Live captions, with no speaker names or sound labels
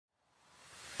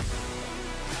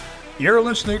You're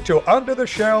listening to Under the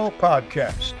Shell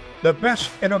Podcast, the best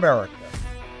in America.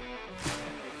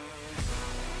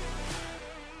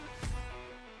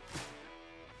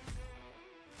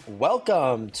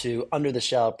 Welcome to Under the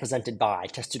Shell, presented by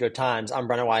Testudo Times. I'm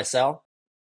Brennan YSL.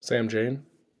 Sam Jane.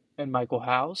 And Michael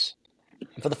House.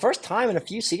 And for the first time in a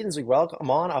few seasons, we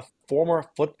welcome on a former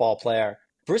football player.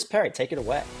 Bruce Perry, take it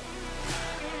away.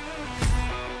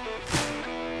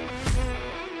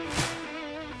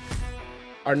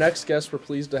 Our next guest we're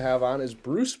pleased to have on is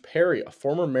Bruce Perry, a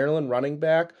former Maryland running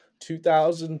back,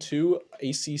 2002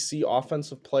 ACC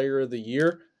Offensive Player of the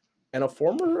Year, and a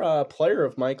former player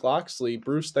of Mike Locksley.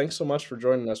 Bruce, thanks so much for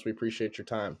joining us. We appreciate your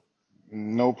time.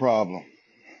 No problem.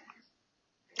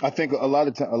 I think a lot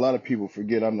of people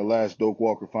forget I'm the last Doak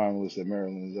Walker finalist that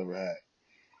Maryland has ever had.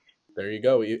 There you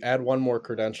go. You add one more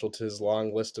credential to his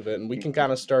long list of it, and we can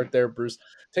kind of start there. Bruce,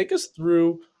 take us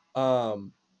through.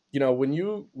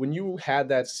 When you had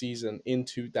that season in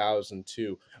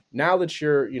 2002. Now that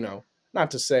you're,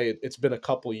 not to say it's been a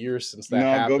couple years since that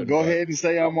happened. Go ahead and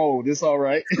say I'm old. It's all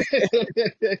right.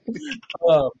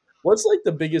 What's like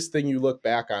the biggest thing you look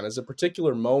back on? Is it a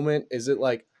particular moment? Is it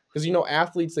like, because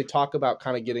athletes, they talk about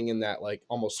kind of getting in that like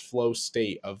almost flow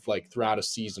state of like throughout a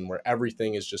season where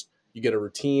everything is just, you get a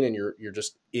routine and you're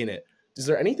just in it. Is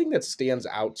there anything that stands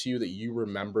out to you that you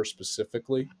remember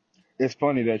specifically? It's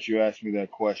funny that you asked me that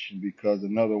question because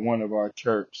another one of our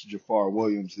Terps, Jafar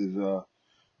Williams, is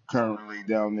currently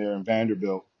down there in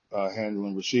Vanderbilt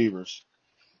handling receivers.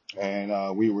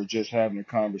 And we were just having a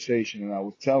conversation, and I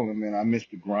was telling him, man, I miss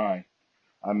the grind.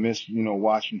 I miss,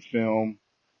 watching film,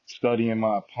 studying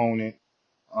my opponent,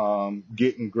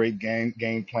 getting great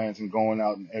game plans and going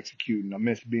out and executing. I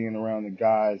miss being around the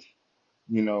guys,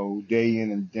 day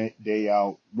in and day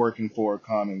out, working for a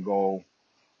common goal.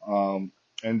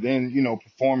 And then,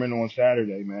 performing on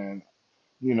Saturday, man,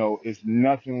 it's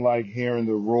nothing like hearing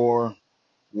the roar,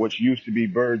 which used to be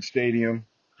Bird Stadium.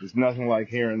 It's nothing like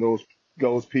hearing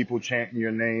those people chanting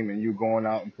your name and you going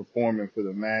out and performing for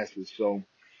the masses. So,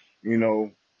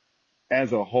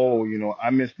 as a whole, I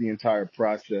miss the entire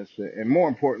process. And more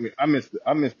importantly, I miss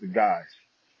the guys.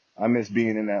 I miss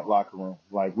being in that locker room.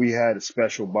 Like, we had a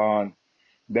special bond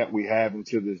that we have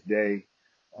until this day.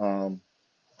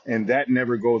 And that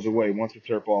never goes away. Once a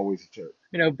Terp, always a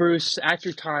Terp. Bruce, at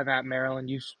your time at Maryland,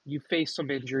 you faced some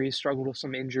injuries, struggled with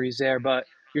some injuries there, but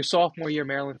your sophomore year,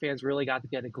 Maryland fans really got to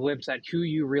get a glimpse at who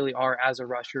you really are as a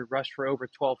rusher. Rushed for over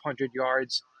 1,200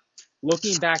 yards.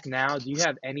 Looking back now, do you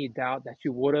have any doubt that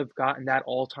you would have gotten that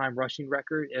all-time rushing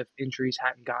record if injuries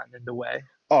hadn't gotten in the way?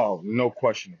 Oh, no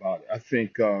question about it. I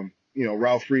think,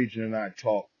 Ralph Friedgen and I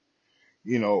talk,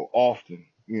 often,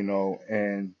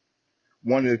 and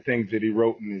one of the things that he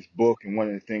wrote in his book and one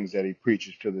of the things that he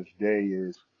preaches to this day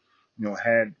is,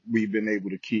 had we been able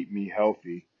to keep me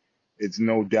healthy, it's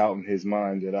no doubt in his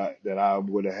mind that I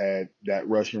would have had that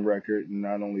rushing record, and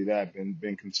not only that,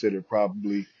 been considered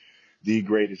probably the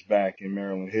greatest back in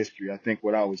Maryland history. I think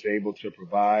what I was able to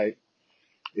provide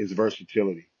is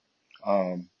versatility.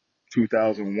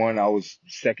 2001, I was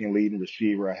second leading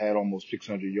receiver. I had almost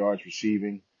 600 yards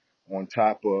receiving on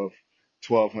top of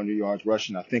 1,200 yards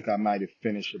rushing. I think I might have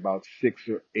finished about 6th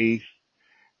or 8th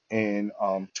in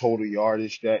total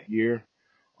yardage that year.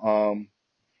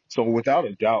 So without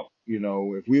a doubt,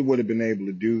 if we would have been able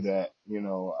to do that,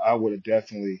 I would have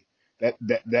definitely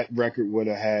that record would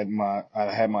have had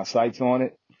my sights on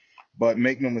it. But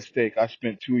make no mistake, I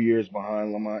spent 2 years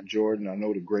behind Lamont Jordan. I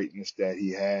know the greatness that he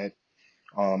had.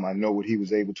 I know what he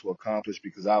was able to accomplish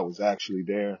because I was actually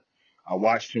there. I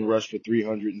watched him rush for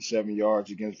 307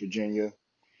 yards against Virginia.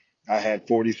 I had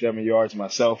 47 yards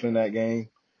myself in that game.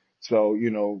 So,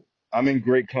 I'm in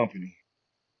great company.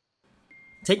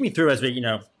 Take me through as we,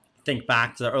 think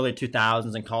back to the early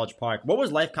 2000s in College Park. What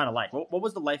was life kind of like? What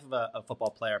was the life of a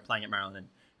football player playing at Maryland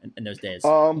in those days?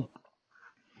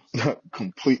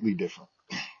 Completely different.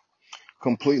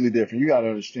 Completely different. You got to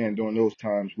understand, during those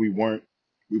times, we were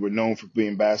known for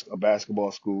being a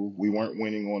basketball school. We weren't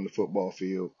winning on the football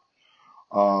field.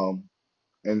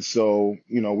 And so,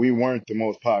 we weren't the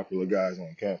most popular guys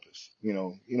on campus.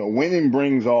 Winning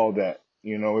brings all that.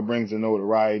 It brings the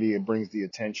notoriety. It brings the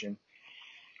attention.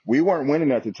 We weren't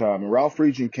winning at the time. And Ralph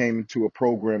Friedgen came into a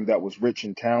program that was rich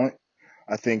in talent.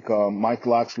 I think Mike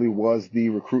Locksley was the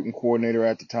recruiting coordinator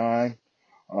at the time.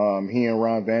 He and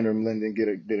Ron Vanderlinden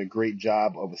did a great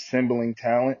job of assembling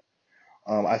talent.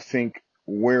 I think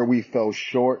where we fell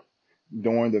short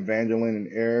during the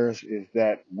Vanderlinden eras is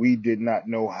that we did not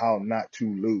know how not to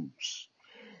lose.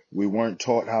 We weren't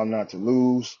taught how not to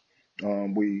lose.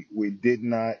 We did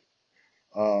not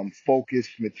focus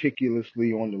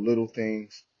meticulously on the little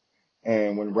things.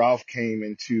 And when Ralph came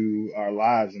into our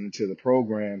lives and into the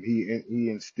program, he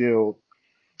instilled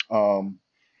um,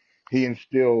 he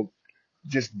instilled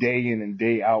just day in and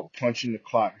day out, punching the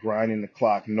clock, grinding the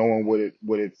clock, knowing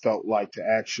what it felt like to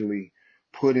actually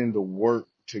put in the work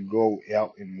to go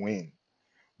out and win,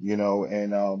 and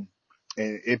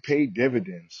it paid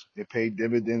dividends. It paid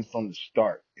dividends from the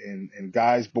start, and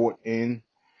guys bought into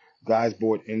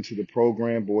the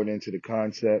program, bought into the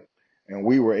concept, and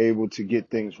we were able to get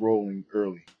things rolling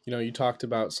early. You talked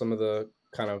about some of the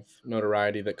kind of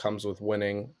notoriety that comes with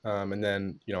winning. And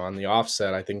then, on the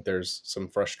offset, I think there's some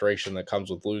frustration that comes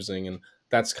with losing. And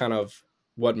that's kind of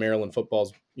what Maryland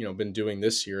football's, been doing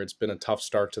this year. It's been a tough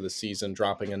start to the season,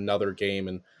 dropping another game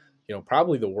and,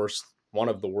 probably one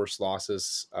of the worst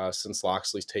losses since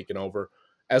Locksley's taken over.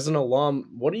 As an alum,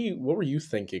 what were you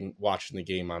thinking watching the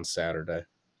game on Saturday?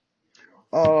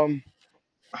 Um,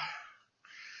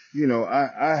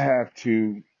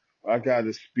 I got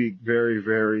to speak very,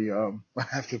 very, I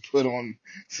have to put on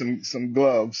some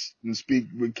gloves and speak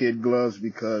with kid gloves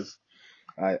because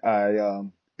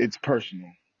it's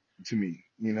personal to me,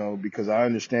 because I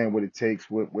understand what it takes,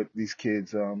 what these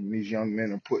kids, these young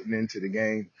men are putting into the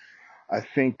game. I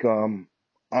think,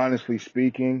 honestly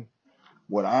speaking,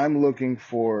 what I'm looking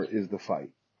for is the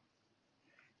fight.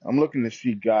 I'm looking to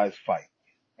see guys fight.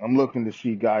 I'm looking to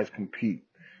see guys compete.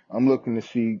 I'm looking to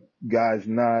see guys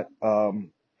not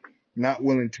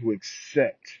willing to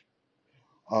accept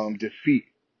defeat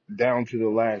down to the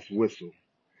last whistle.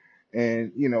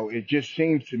 And it just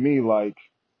seems to me like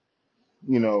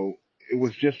it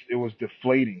was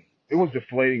deflating. It was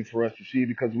deflating for us to see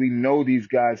because we know these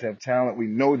guys have talent. We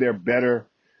know they're better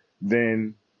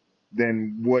than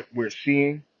what we're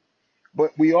seeing.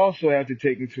 But we also have to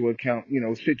take into account,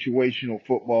 situational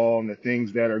football and the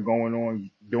things that are going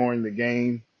on during the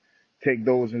game. Take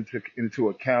those into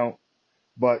account.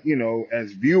 But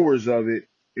as viewers of it,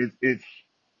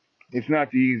 it's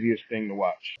not the easiest thing to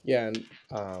watch. Yeah, and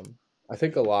I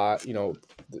think a lot,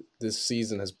 this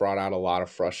season has brought out a lot of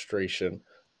frustration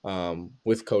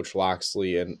with Coach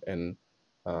Locksley and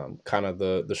kind of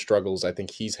the struggles I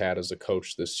think he's had as a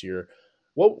coach this year.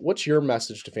 What's your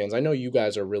message to fans? I know you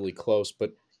guys are really close,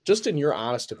 but just in your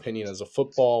honest opinion as a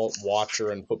football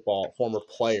watcher and football former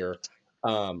player,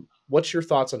 what's your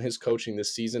thoughts on his coaching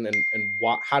this season, and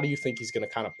how do you think he's going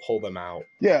to kind of pull them out?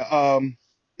 Yeah,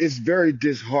 it's very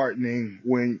disheartening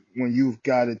when you've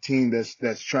got a team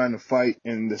that's trying to fight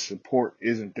and the support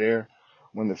isn't there,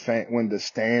 when the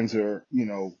stands are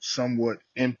somewhat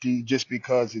empty just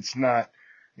because it's not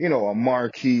a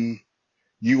marquee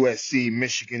USC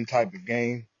Michigan type of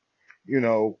game.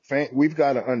 We've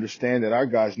got to understand that our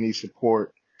guys need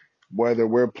support, whether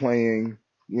we're playing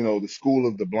the School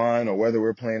of the Blind or whether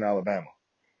we're playing Alabama.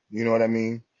 You know what I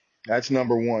mean? That's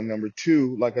number one. Number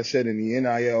two, like I said, in the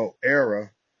NIL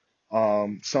era,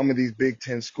 some of these Big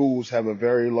Ten schools have a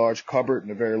very large cupboard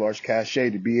and a very large cachet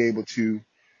to be able to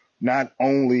not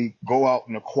only go out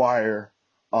and acquire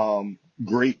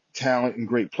great talent and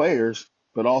great players,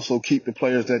 but also keep the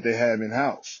players that they have in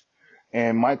house.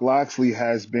 And Mike Locksley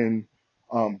has been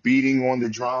beating on the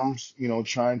drums,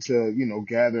 trying to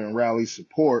gather and rally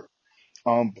support.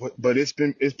 But it's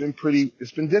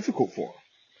been difficult for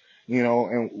him,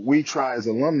 and we try as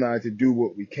alumni to do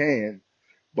what we can.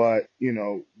 But,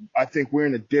 I think we're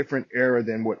in a different era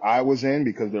than what I was in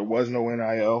because there was no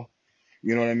NIL.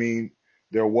 You know what I mean?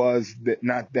 There was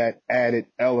not that added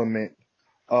element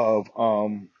of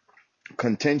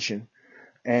contention.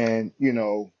 And,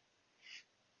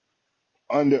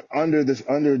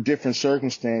 under different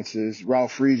circumstances,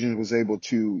 Ralph Friedgen was able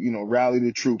to, rally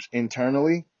the troops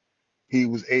internally. He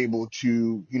was able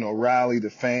to, rally the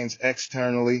fans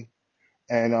externally.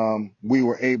 And we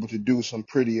were able to do some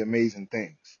pretty amazing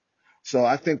things. So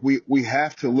I think we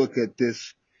have to look at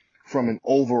this from an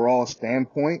overall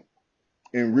standpoint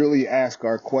and really ask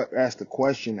the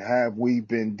question: have we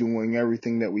been doing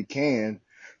everything that we can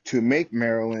to make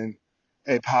Maryland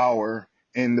a power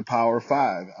in the Power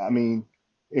Five? I mean,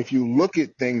 if you look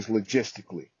at things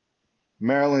logistically,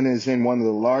 Maryland is in one of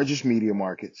the largest media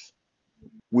markets.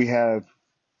 We have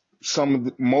some of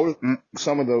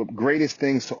the greatest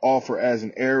things to offer as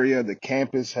an area. The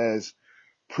campus has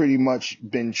pretty much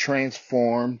been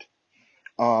transformed.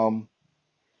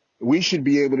 We should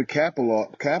be able to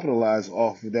capitalize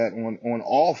off of that on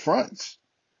all fronts.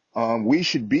 We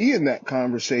should be in that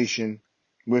conversation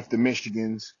with the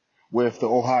Michigans, with the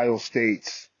Ohio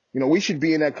States. We should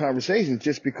be in that conversation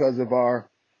just because of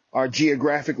our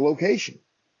geographic location.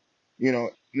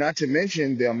 Not to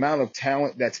mention the amount of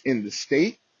talent that's in the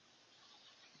state.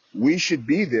 We should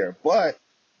be there, but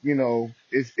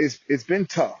it's been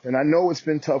tough, and I know it's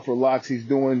been tough for Locks. He's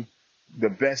doing the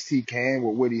best he can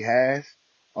with what he has,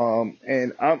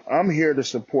 and I'm here to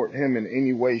support him in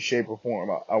any way, shape, or form.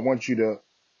 I want you to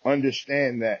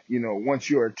understand that once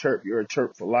you're a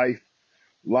Terp for life.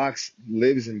 Locks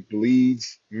lives and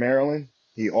bleeds Maryland.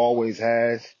 He always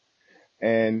has.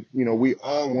 And, we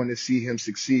all want to see him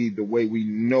succeed the way we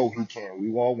know he can.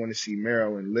 We all want to see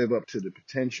Maryland live up to the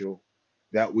potential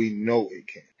that we know it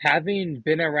can. Having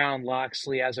been around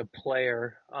Locksley as a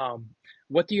player,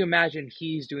 what do you imagine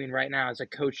he's doing right now as a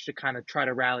coach to kind of try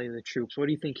to rally the troops? What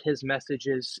do you think his message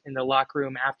is in the locker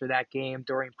room after that game,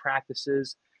 during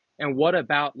practices? And what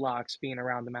about Locks being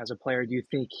around him as a player?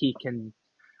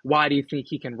 Why do you think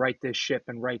he can right this ship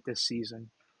and right this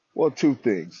season? Well, two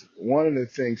things. One of the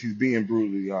things, he's being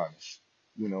brutally honest.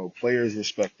 Players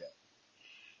respect that.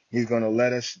 He's going to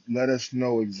let us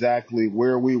know exactly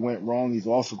where we went wrong. He's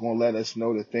also going to let us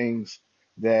know the things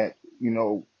that,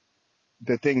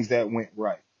 the things that went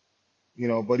right.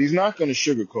 But he's not going to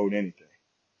sugarcoat anything.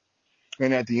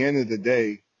 And at the end of the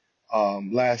day,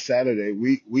 last Saturday,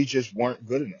 we just weren't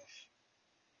good enough.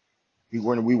 We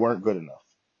weren't good enough.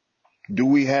 Do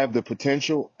we have the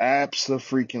potential?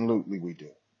 Abso-freaking-lutely we do.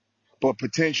 But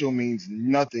potential means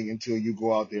nothing until you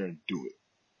go out there and do it.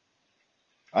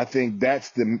 I think that's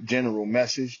the general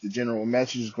message. The general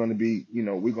message is going to be,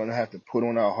 we're going to have to put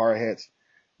on our hard hats,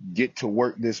 get to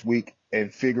work this week,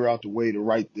 and figure out the way to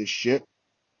right this ship.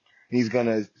 He's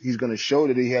gonna show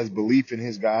that he has belief in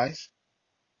his guys,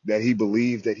 that he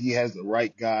believes that he has the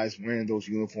right guys wearing those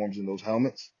uniforms and those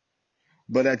helmets.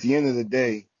 But at the end of the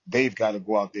day, they've got to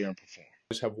go out there and perform.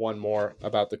 Just have one more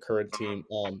about the current team.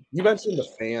 You mentioned the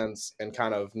fans and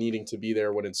kind of needing to be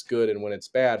there when it's good and when it's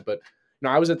bad, but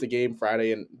I was at the game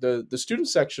Friday and the student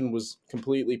section was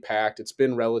completely packed. It's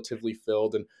been relatively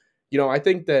filled, and I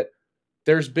think that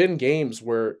there's been games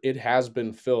where it has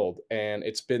been filled and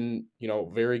it's been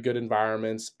very good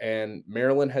environments, and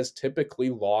Maryland has typically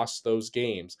lost those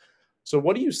games. So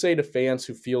what do you say to fans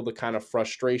who feel the kind of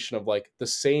frustration of like the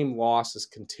same loss is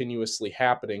continuously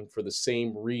happening for the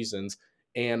same reasons?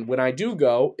 And when I do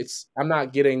go, I'm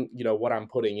not getting, what I'm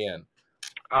putting in.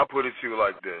 I'll put it to you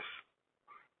like this.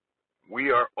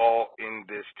 We are all in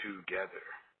this together.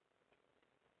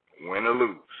 Win or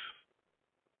lose.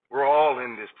 We're all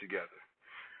in this together.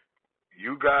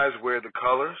 You guys wear the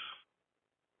colors.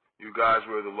 You guys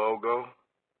wear the logo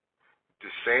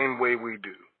the same way we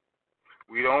do.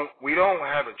 We don't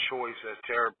have a choice as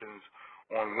Terrapins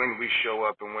on when we show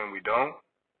up and when we don't.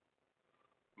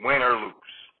 Win or lose.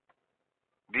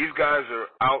 These guys are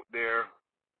out there.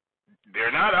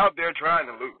 They're not out there trying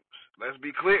to lose. Let's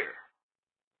be clear.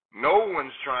 No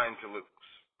one's trying to lose.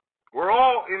 We're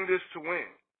all in this to win.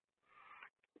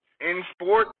 In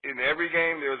sport, in every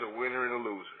game, there's a winner and a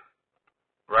loser,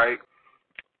 right?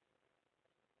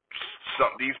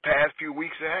 These past few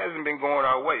weeks, it hasn't been going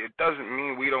our way. It doesn't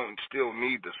mean we don't still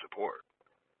need the support,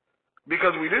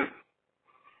 because we do.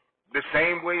 The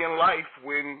same way in life,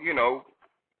 when,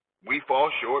 we fall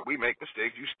short, we make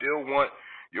mistakes, you still want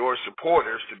your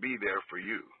supporters to be there for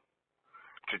you,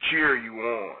 to cheer you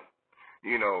on,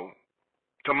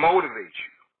 to motivate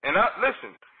you. And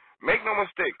listen, make no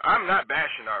mistake, I'm not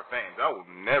bashing our fans. I will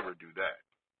never do that.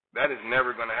 That is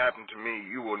never going to happen to me.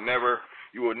 You will never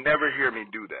hear me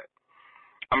do that.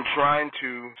 I'm trying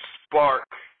to spark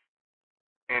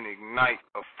and ignite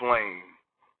a flame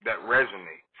that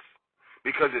resonates,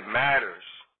 because it matters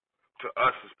to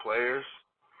us as players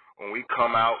when we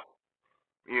come out,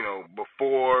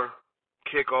 before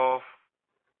kickoff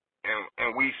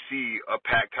and we see a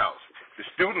packed house. The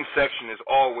student section is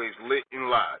always lit and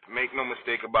live, make no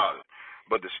mistake about it.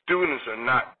 But the students are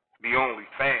not the only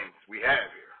fans we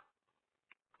have here.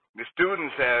 The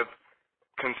students have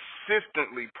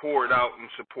consistently poured out and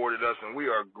supported us, and we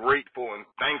are grateful and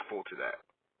thankful to that.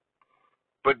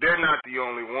 But they're not the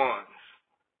only ones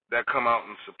that come out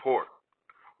and support.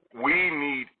 We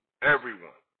need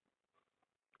everyone.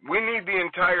 We need the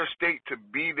entire state to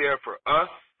be there for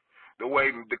us the way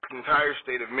the entire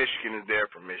state of Michigan is there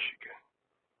for Michigan.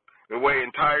 The way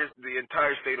the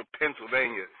entire state of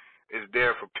Pennsylvania is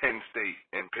there for Penn State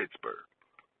and Pittsburgh.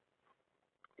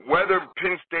 Whether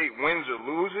Penn State wins or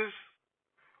loses,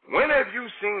 when have you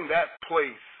seen that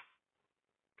place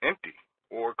empty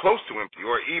or close to empty,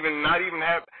 or even not even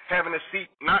having a seat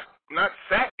not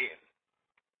sat in?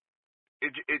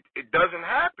 It doesn't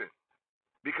happen,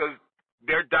 because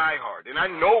they're diehard, and I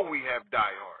know we have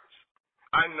diehards.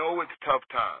 I know it's tough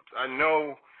times. I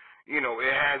know,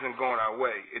 it hasn't gone our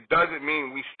way. It doesn't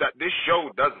mean we stop. This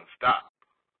show doesn't stop.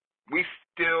 We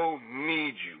still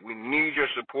need you. We need your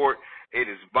support. It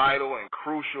is vital and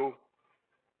crucial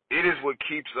It is what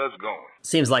keeps us going.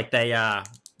 Seems like they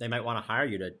might want to hire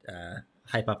you to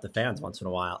hype up the fans once in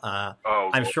a while.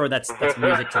 I'm sure that's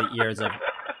music to the ears of.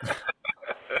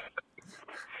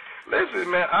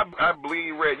 Listen, man, I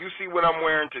bleed red. You see what I'm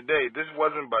wearing today. This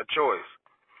wasn't by choice.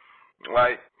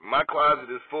 Like, my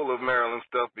closet is full of Maryland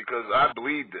stuff because I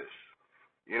bleed this.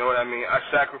 You know what I mean? I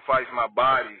sacrifice my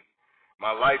body,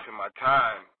 my life, and my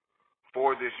time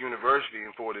for this university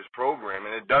and for this program,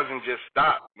 and it doesn't just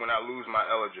stop when I lose my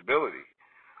eligibility.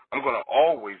 I'm going to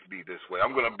always be this way.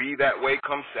 I'm going to be that way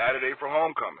come Saturday for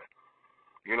homecoming.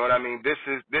 You know what I mean? This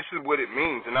is what it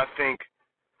means, and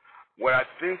what I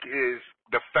think is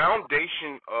the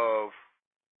foundation of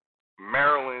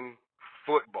Maryland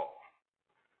football,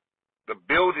 the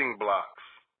building blocks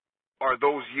are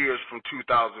those years from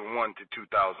 2001 to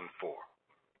 2004.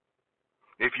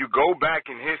 If you go back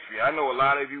in history, I know a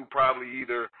lot of you probably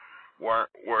either were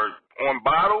on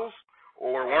bottles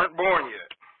or weren't born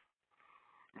yet.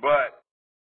 But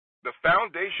the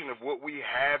foundation of what we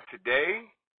have today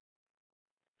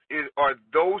are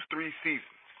those 3 seasons.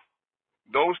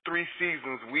 Those 3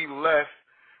 seasons we left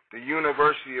the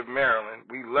University of Maryland,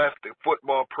 we left the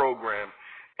football program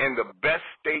in the best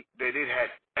state that it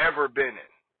had ever been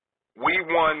in. We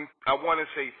won, I want to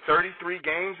say, 33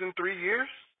 games in 3 years.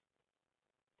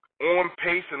 On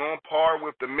pace and on par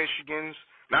with the Michigans,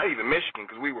 not even Michigan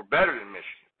because we were better than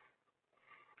Michigan,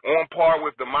 on par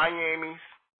with the Miamis,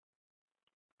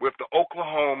 with the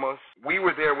Oklahomas. We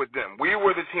were there with them. We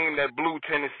were the team that blew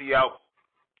Tennessee out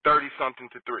 30-something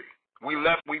to 3. We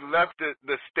left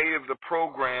the state of the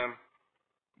program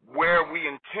where we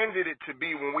intended it to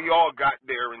be when we all got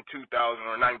there in 2000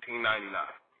 or 1999.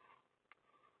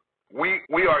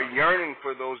 We are yearning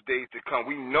for those days to come.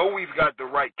 We know we've got the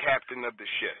right captain of the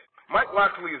ship. Mike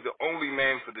Locksley is the only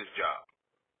man for this job.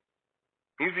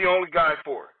 He's the only guy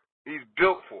for it. He's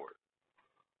built for it.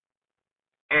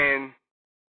 And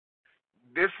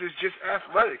this is just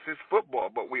athletics. It's football.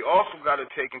 But we also got to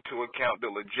take into account the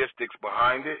logistics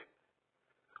behind it.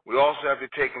 We also have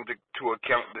to take into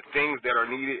account the things that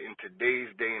are needed in today's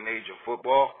day and age of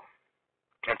football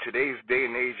and today's day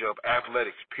and age of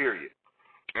athletics, period.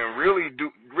 And really do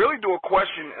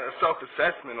a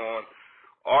self-assessment on,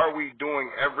 are we doing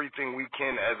everything we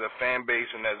can as a fan base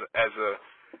and as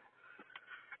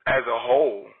a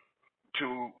whole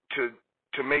to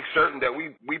make certain that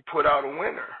we put out a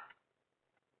winner?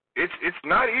 It's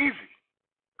not easy.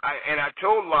 I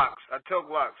tell Locks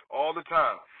all the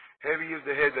time, heavy is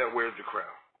the head that wears the crown.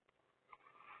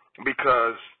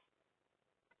 Because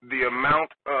the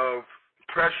amount of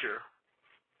pressure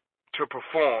to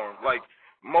perform, like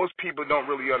most people don't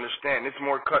really understand, it's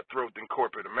more cutthroat than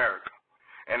corporate America.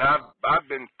 And I've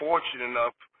been fortunate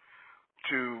enough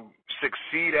to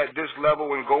succeed at this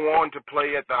level and go on to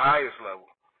play at the highest level.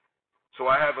 So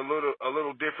I have a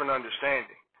little different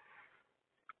understanding.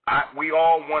 We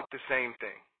all want the same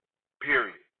thing,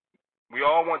 period. We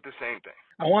all want the same thing.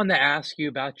 I wanted to ask you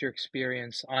about your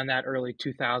experience on that early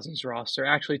 2000s roster.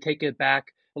 Actually, take it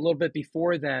back a little bit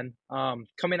before then.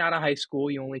 Coming out of high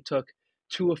school, you only took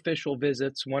 2 official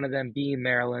visits, one of them being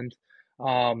Maryland.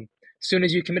 As soon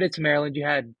as you committed to Maryland, you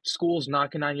had schools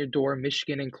knocking on your door,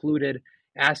 Michigan included,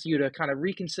 asking you to kind of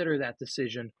reconsider that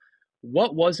decision.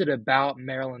 What was it about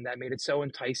Maryland that made it so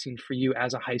enticing for you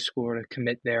as a high schooler to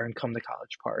commit there and come to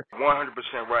College Park? 100%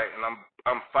 right, and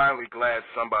I'm finally glad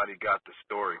somebody got the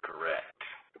story correct.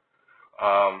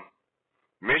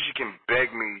 Michigan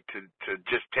begged me to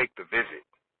just take the visit,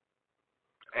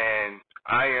 and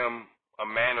I am a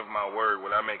man of my word.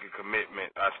 When I make a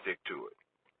commitment, I stick to it.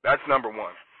 That's number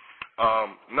one.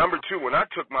 Number two, when I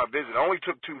took my visit, I only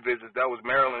took 2 visits. That was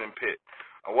Maryland and Pitt.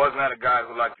 I was not a guy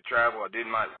who liked to travel. I did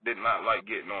not like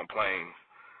getting on planes.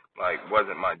 Like,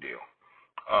 wasn't my deal.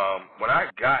 When I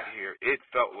got here, it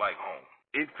felt like home.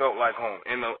 It felt like home.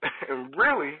 And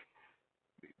really,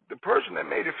 the person that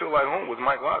made it feel like home was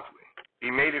Mike Locksley. He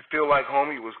made it feel like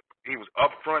home. He was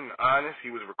upfront and honest.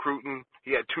 He was recruiting.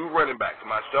 He had 2 running backs,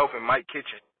 myself and Mike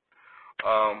Kitchen.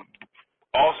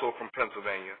 Also from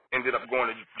Pennsylvania, ended up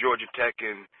going to Georgia Tech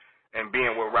and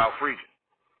being with Ralph Friedgen.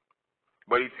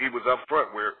 But he was up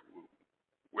front. We're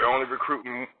only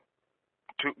recruiting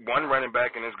 1 running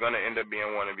back, and it's going to end up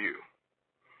being one of you.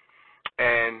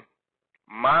 And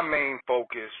my main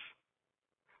focus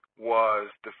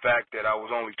was the fact that I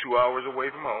was only 2 hours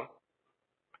away from home,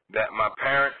 that my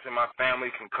parents and my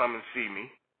family can come and see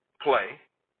me play,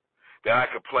 that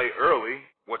I could play early,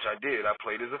 which I did. I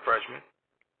played as a freshman.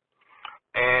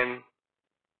 And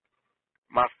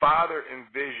my father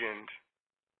envisioned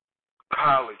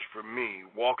college for me,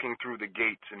 walking through the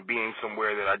gates and being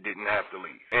somewhere that I didn't have to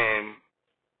leave. And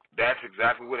That's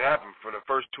exactly what happened. For the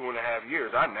first 2.5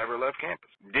 years, I never left campus.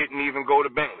 Didn't even go to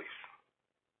Bentley's.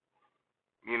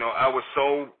 I was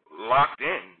so locked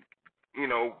in.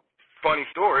 Funny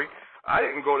story, I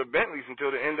didn't go to Bentley's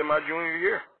until the end of my junior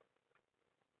year.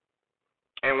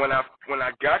 And when I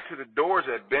got to the doors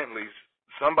at Bentley's,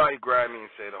 somebody grabbed me and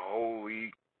said,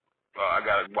 "Holy, I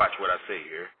gotta watch what I say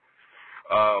here.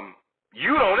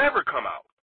 You don't ever come out.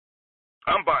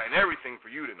 I'm buying everything for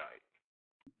you tonight."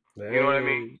 Hey. You know what I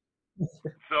mean?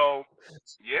 So,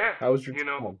 yeah. How was your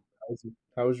time?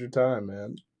 How was your time,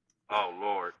 man? Oh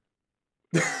Lord,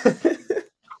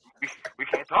 we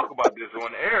can't talk about this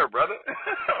on air, brother.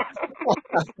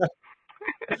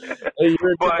 Hey,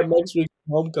 you're But next week's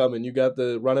homecoming. You got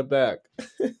to run it back.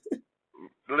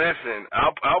 listen,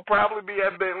 I'll probably be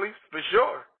at Bentley's for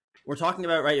sure. We're talking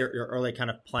about, right, your early kind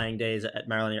of playing days at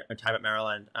Maryland, your time at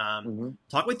Maryland.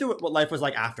 Talk me through what life was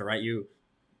like after, right? You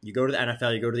go to the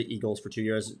NFL, you go to the Eagles for 2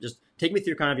 years. Just take me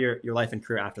through kind of your life and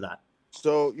career after that.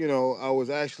 So, I was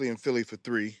actually in Philly for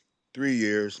three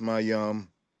years. My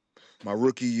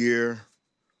rookie year,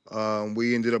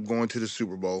 we ended up going to the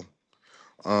Super Bowl.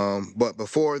 But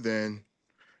before then,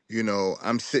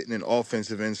 I'm sitting in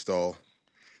offensive install,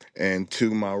 and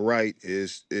to my right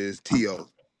is T.O.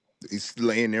 He's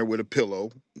laying there with a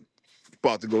pillow,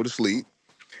 about to go to sleep.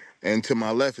 And to my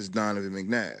left is Donovan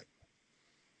McNabb.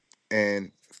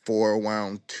 And for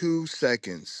around 2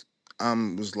 seconds, I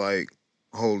was like,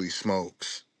 holy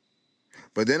smokes.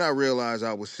 But then I realized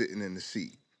I was sitting in the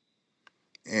seat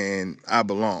and I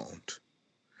belonged.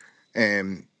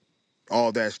 And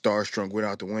all that starstruck went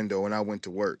out the window and I went to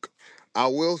work. I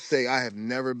will say I have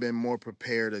never been more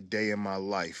prepared a day in my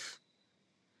life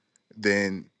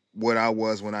than what I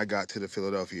was when I got to the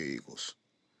Philadelphia Eagles.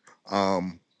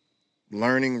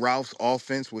 Learning Ralph's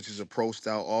offense, which is a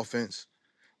pro-style offense.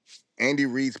 Andy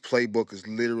Reid's playbook is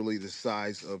literally the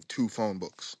size of 2 phone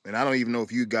books. And I don't even know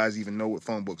if you guys even know what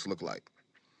phone books look like.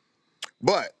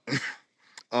 But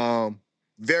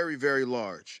very, very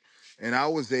large. And I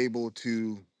was able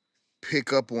to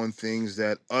pick up on things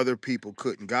that other people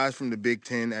couldn't. Guys from the Big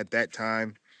Ten at that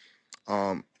time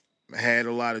had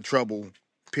a lot of trouble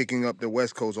picking up the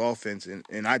West Coast offense,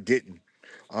 and I didn't.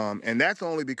 And that's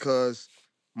only because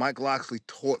Mike Locksley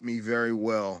taught me very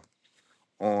well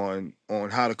on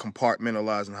how to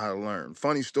compartmentalize and how to learn.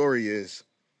 Funny story is,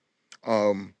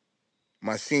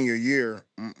 my senior year,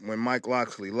 when Mike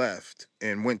Locksley left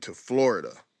and went to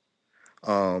Florida,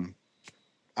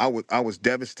 I was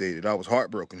devastated. I was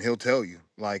heartbroken. He'll tell you.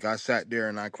 Like, I sat there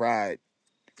and I cried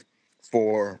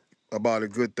for about a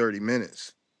good 30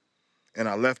 minutes. And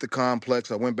I left the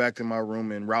complex. I went back to my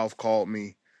room, and Ralph called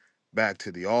me back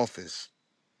to the office.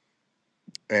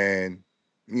 And,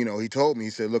 he told me, he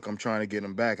said, "Look, I'm trying to get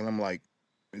him back." And I'm like,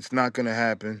 "It's not going to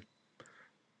happen.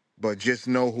 But just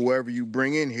know whoever you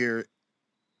bring in here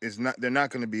they're not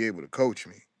going to be able to coach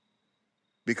me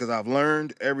because I've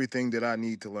learned everything that I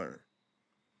need to learn."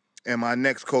 And my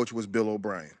next coach was Bill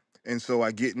O'Brien. And so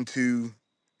I get into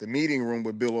the meeting room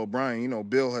with Bill O'Brien.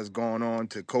 Bill has gone on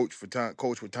to coach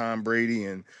with Tom Brady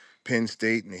and Penn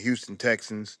State and the Houston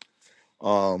Texans.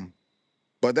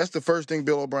 But that's the first thing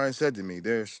Bill O'Brien said to me.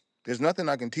 There's nothing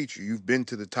I can teach you. You've been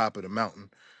to the top of the mountain.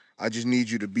 I just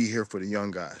need you to be here for the young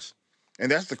guys.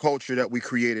 And that's the culture that we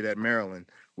created at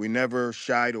Maryland. We never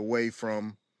shied away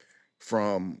from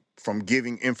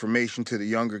giving information to the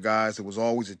younger guys. It was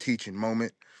always a teaching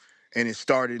moment. And it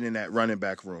started in that running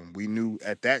back room. We knew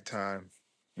at that time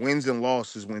wins and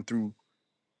losses went through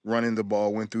running the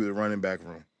ball, went through the running back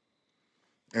room.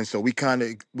 And so we kind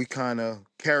of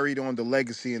carried on the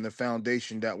legacy and the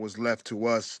foundation that was left to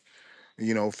us,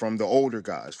 from the older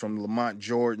guys, from Lamont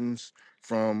Jordans,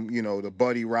 from, the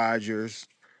Buddy Rogers,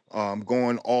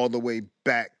 going all the way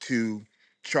back to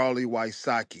Charlie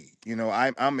Wysocki.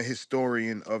 I'm a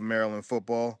historian of Maryland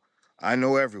football. I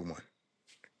know everyone,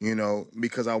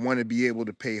 because I want to be able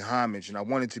to pay homage, and I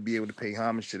wanted to be able to pay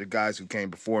homage to the guys who came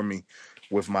before me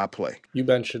with my play. You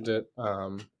mentioned it.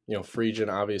 Friedgen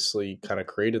obviously kind of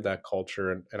created that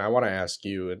culture, and I want to ask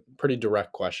you a pretty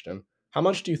direct question. How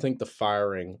much do you think the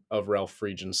firing of Ralph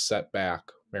Friedgen set back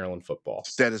Maryland football?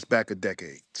 Set us back a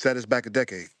decade,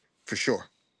 for sure.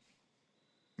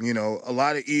 A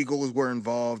lot of Eagles were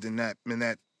involved in that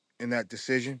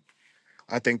decision.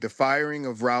 I think the firing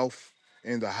of Ralph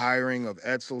and the hiring of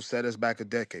Edsel set us back a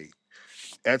decade.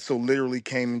 Edsel literally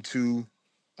came into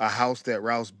a house that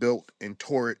Ralph built and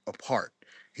tore it apart.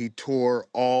 He tore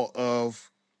all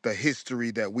of the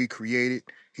history that we created.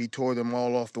 He tore them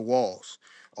all off the walls.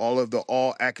 all of the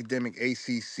all academic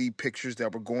ACC pictures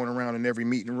that were going around in every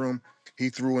meeting room, he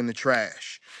threw in the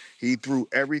trash. He threw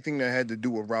everything that had to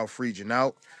do with Ralph Friedgen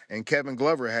out, and Kevin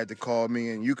Glover had to call me,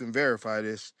 and you can verify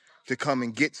this, to come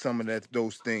and get some of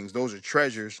those things. Those are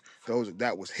treasures.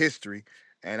 That was history,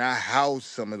 and I housed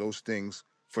some of those things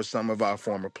for some of our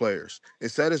former players. It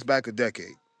set us back a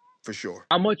decade, for sure.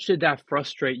 How much did that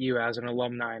frustrate you as an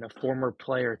alumni and a former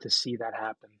player to see that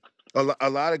happen? A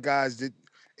lot of guys did.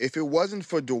 If it wasn't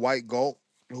for Dwight Galt,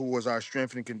 who was our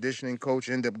strength and conditioning coach,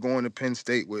 ended up going to Penn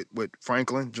State with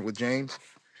Franklin, with James.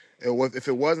 If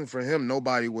it wasn't for him,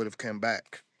 nobody would have come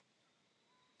back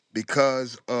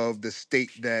because of the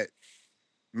state that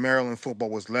Maryland football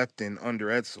was left in under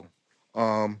Edsel.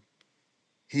 Um,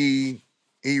 he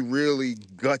really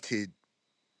gutted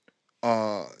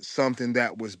something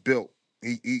that was built.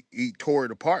 He tore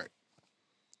it apart,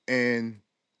 and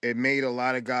it made a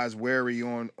lot of guys wary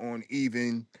on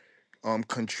even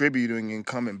contributing and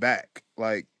coming back,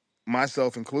 like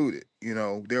myself included. You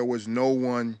know, there was no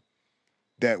one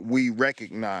that we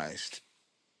recognized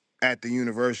at the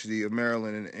University of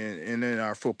Maryland and in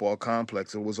our football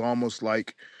complex. It was almost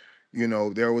like, you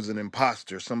know, there was an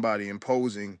imposter, somebody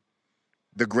imposing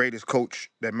the greatest coach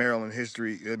that Maryland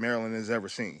has ever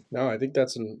seen. No, I think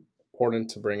that's important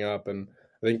to bring up, and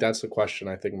I think that's the question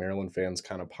I think Maryland fans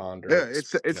kind of ponder. Yeah,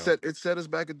 it set us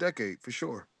back a decade for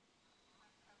sure.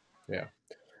 Yeah.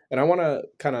 And I want to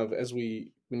kind of,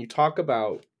 when you talk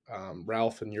about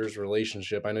Ralph and yours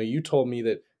relationship, I know you told me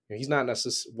that he's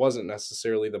wasn't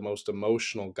necessarily the most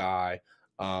emotional guy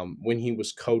when he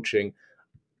was coaching,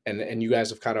 and you guys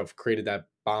have kind of created that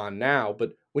bond now.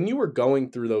 But when you were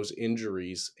going through those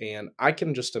injuries, and I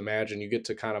can just imagine you get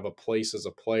to kind of a place as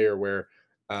a player where,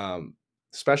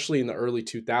 especially in the early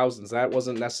 2000s, that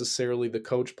wasn't necessarily the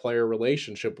coach-player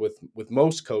relationship with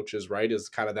most coaches, right? Is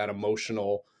kind of that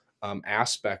emotional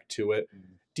aspect to it.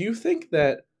 Do you think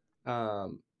that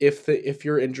if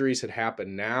your injuries had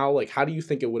happened now, like how do you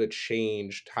think it would have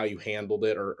changed how you handled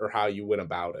it or how you went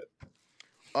about it?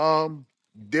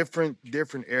 Different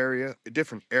different era,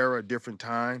 different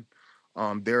time.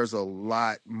 There's a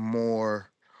lot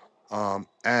more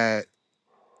at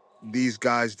these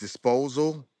guys'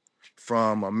 disposal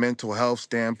from a mental health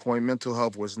standpoint. Mental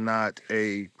health was not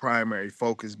a primary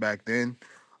focus back then.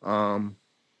 Um,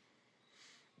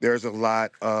 there's a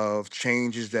lot of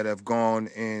changes that have gone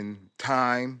in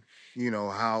time. You know,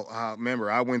 how remember,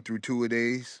 I went through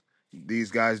two-a-days.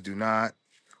 These guys do not.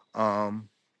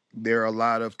 There are a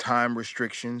lot of time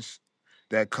restrictions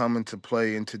that come into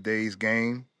play in today's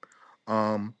game.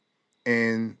 And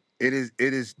it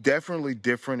is definitely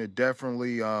different. It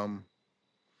definitely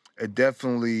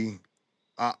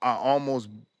I almost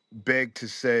beg to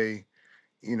say,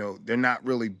 you know, they're not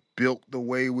really built the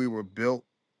way we were built.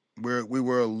 We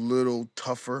were a little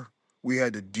tougher. We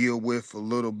had to deal with a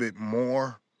little bit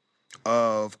more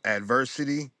of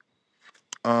adversity.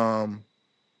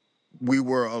 We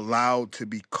were allowed to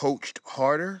be coached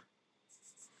harder,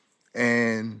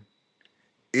 and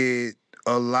it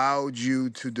allowed you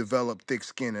to develop thick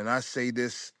skin. And I say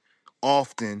this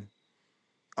often,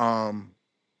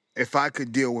 if I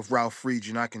could deal with Ralph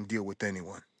Friedgen, I can deal with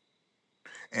anyone.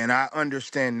 And I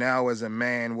understand now as a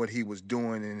man what he was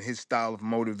doing and his style of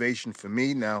motivation for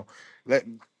me. Now,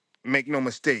 make no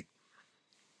mistake,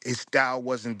 his style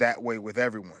wasn't that way with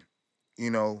everyone,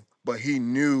 you know, but he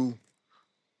knew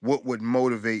what would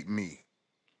motivate me.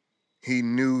 He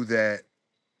knew that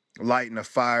lighting a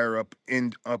fire up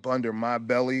under my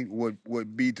belly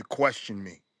would be to question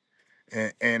me.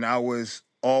 And I was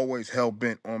always hell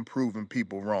bent on proving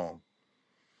people wrong.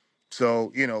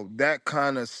 So, you know, that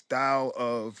kind of style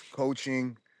of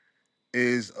coaching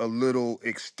is a little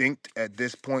extinct at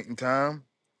this point in time.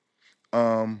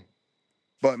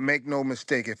 But make no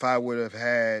mistake, if I would have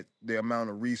had the amount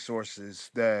of resources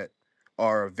that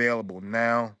are available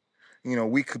now, you know,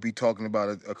 we could be talking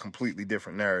about a completely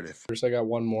different narrative. I got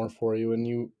one more for you, and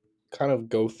you kind of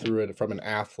go through it from an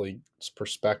athlete's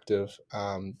perspective.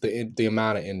 The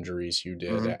amount of injuries you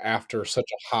did after such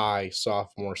a high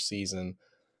sophomore season.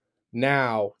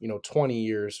 Now, 20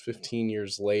 years, 15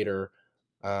 years later,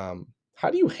 how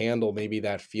do you handle maybe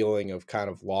that feeling of kind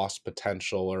of lost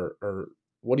potential, or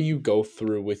what do you go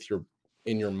through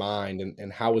in your mind,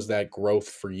 and how is that growth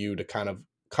for you to kind of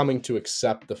coming to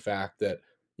accept the fact that,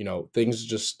 things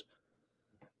just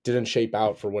didn't shape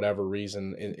out for whatever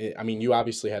reason? I mean, you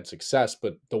obviously had success,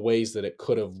 but the ways that it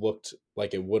could have looked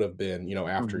like it would have been,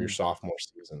 after your sophomore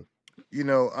season. You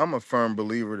know, I'm a firm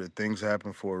believer that things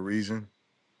happen for a reason.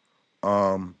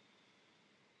 And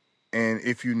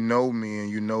if you know me and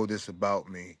you know this about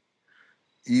me,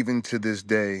 even to this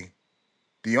day,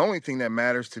 The only thing that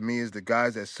matters to me is the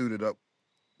guys that suited up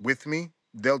with me.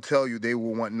 They'll tell you they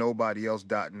will want nobody else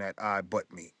dotting that I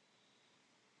but me.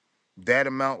 That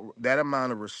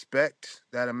amount of respect,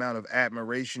 that amount of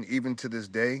admiration, even to this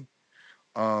day,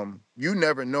 you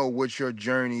never know what your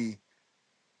journey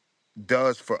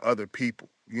does for other people.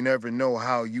 You never know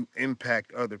how you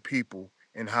impact other people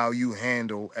and how you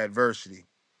handle adversity.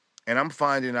 And I'm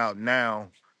finding out now,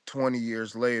 20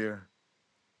 years later,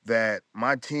 that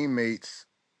my teammates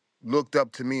looked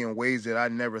up to me in ways that I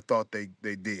never thought they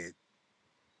did,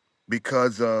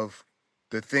 because of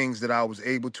the things that I was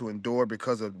able to endure,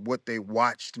 because of what they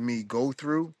watched me go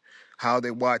through, how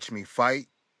they watched me fight,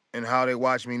 and how they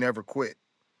watched me never quit,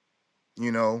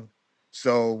 you know?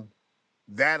 So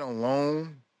that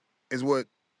alone is what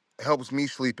helps me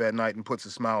sleep at night and puts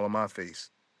a smile on my face.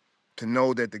 To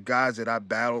know that the guys that I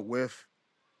battled with,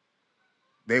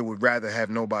 they would rather have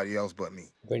nobody else but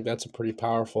me. I think that's a pretty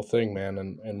powerful thing, man.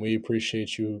 And we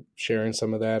appreciate you sharing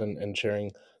some of that and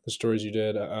sharing the stories you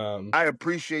did. I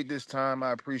appreciate this time.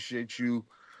 I appreciate you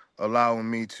allowing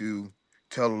me to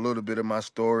tell a little bit of my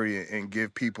story and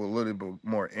give people a little bit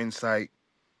more insight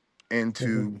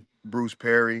into Bruce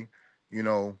Perry. You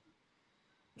know,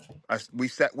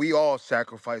 we all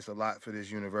sacrifice a lot for this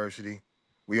university.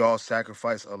 We all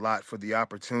sacrifice a lot for the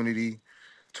opportunity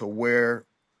to wear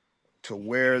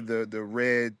the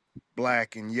red,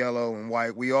 black, and yellow and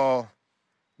white. We all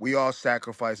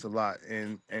sacrifice a lot,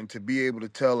 and to be able to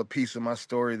tell a piece of my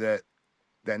story that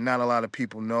not a lot of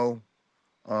people know.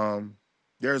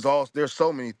 There's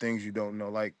so many things you don't know.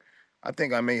 Like, I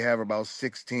think I may have about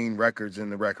 16 records in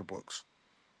the record books.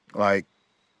 Like,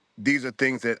 these are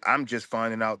things that I'm just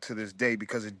finding out to this day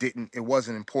because it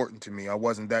wasn't important to me. I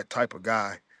wasn't that type of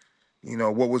guy. You know,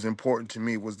 what was important to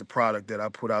me was the product that I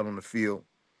put out on the field,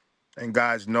 and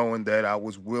guys knowing that I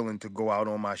was willing to go out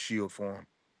on my shield for them.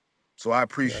 So I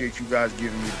appreciate you guys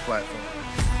giving me the platform.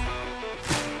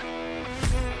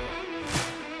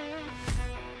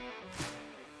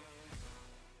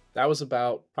 That was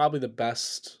about probably the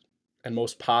best and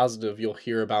most positive you'll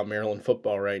hear about Maryland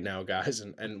football right now, guys.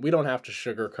 And we don't have to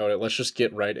sugarcoat it. Let's just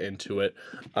get right into it.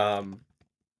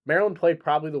 Maryland played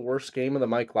probably the worst game of the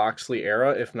Mike Locksley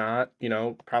era, if not,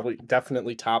 probably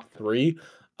definitely top 3.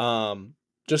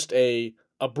 Just a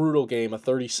brutal game, a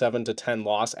 37-10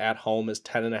 loss at home as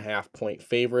 10.5-point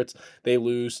favorites. They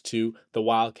lose to the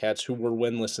Wildcats, who were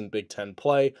winless in Big Ten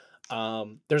play.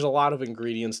 There's a lot of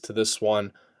ingredients to this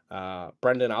one.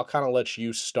 Brendan, I'll kind of let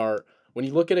you start. When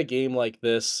you look at a game like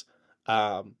this,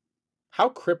 how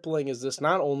crippling is this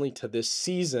not only to this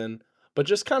season, but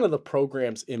just kind of the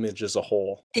program's image as a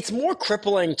whole? It's more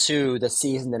crippling to the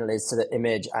season than it is to the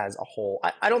image as a whole.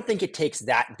 I don't think it takes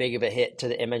that big of a hit to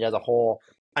the image as a whole.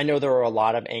 I know there are a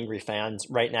lot of angry fans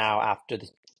right now after the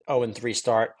 0-3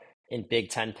 start in Big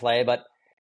Ten play, but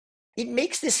it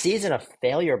makes this season a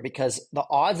failure because the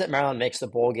odds that Maryland makes a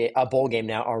bowl game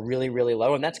now are really, really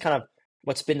low, and that's kind of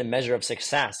what's been the measure of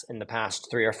success in the past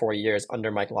 3 or 4 years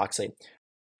under Mike Locksley.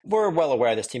 We're well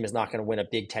aware this team is not going to win a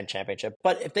Big Ten championship,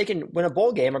 but if they can win a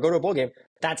bowl game or go to a bowl game,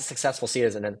 that's a successful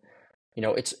season, and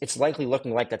it's likely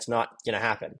looking like that's not going to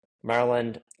happen.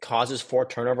 Maryland causes 4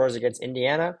 turnovers against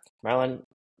Indiana. Maryland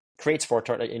creates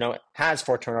has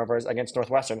 4 turnovers against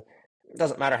Northwestern. It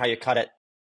doesn't matter how you cut it.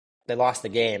 They lost the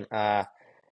game.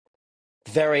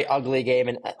 Very ugly game.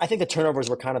 And I think the turnovers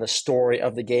were kind of the story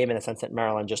of the game in the sense that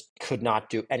Maryland just could not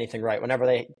do anything right. Whenever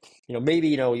they, maybe,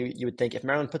 you would think if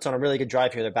Maryland puts on a really good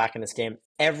drive here, they're back in this game.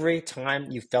 Every time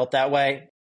you felt that way,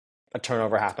 a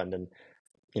turnover happened.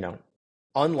 And,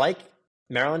 unlike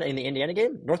Maryland in the Indiana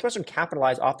game, Northwestern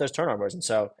capitalized off those turnovers. And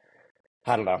so,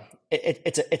 I don't know.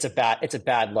 It's a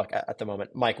bad look at the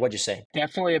moment. Mike, what'd you say?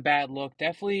 Definitely a bad look.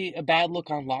 Definitely a bad look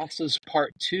on Loxley's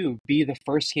part too. Be the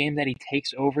first game that he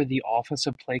takes over the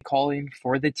offensive play calling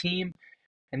for the team,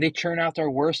 and they churn out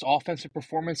their worst offensive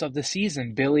performance of the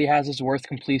season. Billy has his worst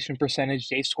completion percentage.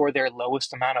 They score their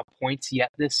lowest amount of points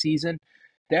yet this season.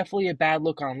 Definitely a bad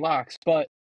look on Lox, but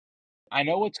I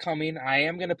know what's coming. I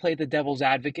am going to play the devil's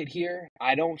advocate here.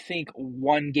 I don't think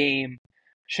one game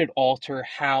should alter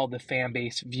how the fan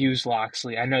base views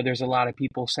Locksley. I know there's a lot of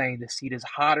people saying the seat is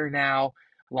hotter now.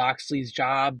 Locksley's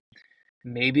job,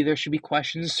 maybe there should be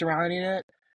questions surrounding it.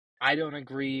 I don't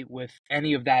agree with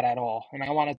any of that at all. And I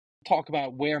want to talk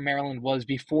about where Maryland was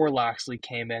before Locksley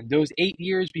came in. Those 8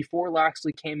 years before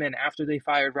Locksley came in, after they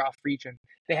fired Ralph Friedgen,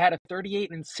 they had a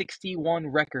 38-61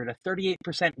 record, a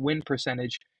 38% win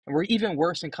percentage, and were even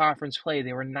worse in conference play.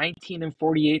 They were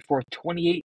 19-48 for a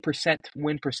 28%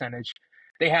 win percentage.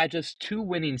 They had just 2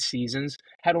 winning seasons,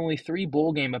 had only 3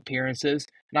 bowl game appearances.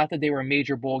 Not that they were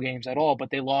major bowl games at all,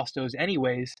 but they lost those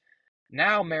anyways.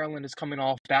 Now Maryland is coming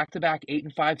off back-to-back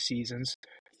 8-5 seasons,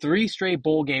 3 straight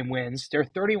bowl game wins. They're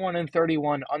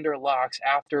 31-31 under locks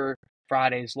after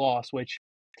Friday's loss, which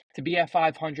to be at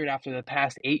 500 after the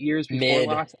past 8 years before Mid.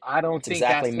 locks, I don't It's think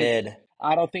exactly mid.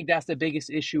 that's the biggest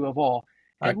issue of all.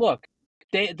 And look,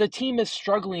 the team is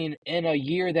struggling in a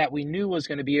year that we knew was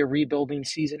going to be a rebuilding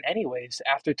season anyways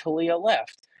after Talia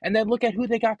left. And then look at who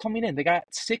they got coming in. They got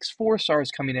 6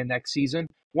 4-stars coming in next season.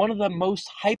 One of the most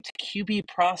hyped QB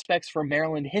prospects for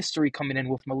Maryland history coming in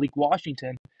with Malik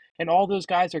Washington. And all those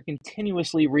guys are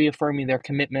continuously reaffirming their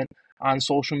commitment on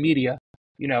social media.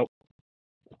 You know,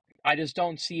 I just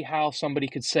don't see how somebody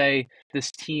could say this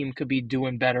team could be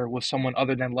doing better with someone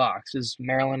other than Locks. Is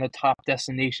Maryland a top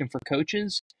destination for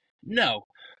coaches? No.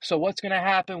 So what's going to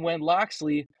happen when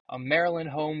Locksley, a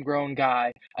Maryland homegrown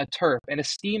guy, a Terp, an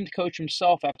esteemed coach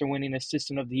himself after winning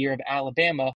Assistant of the Year of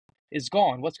Alabama, is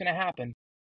gone? What's going to happen?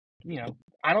 You know,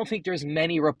 I don't think there's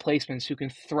many replacements who can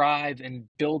thrive and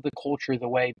build the culture the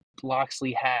way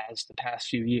Locksley has the past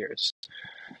few years.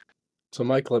 So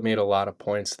Michael made a lot of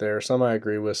points there. Some I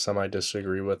agree with, some I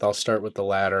disagree with. I'll start with the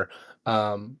latter.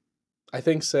 I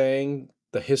think saying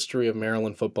the history of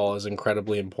Maryland football is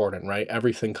incredibly important, right?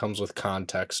 Everything comes with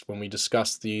context. When we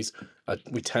discuss these,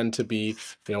 we tend to be,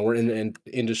 we're in an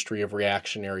industry of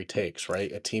reactionary takes,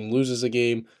 right? A team loses a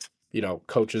game,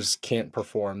 coaches can't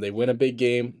perform. They win a big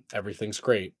game, everything's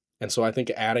great. And so I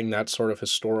think adding that sort of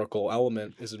historical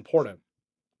element is important.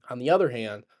 On the other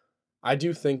hand, I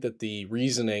do think that the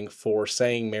reasoning for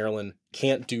saying Maryland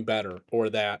can't do better, or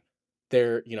that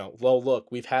they're, well,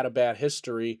 look, we've had a bad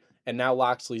history and now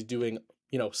Locksley's doing,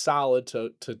 solid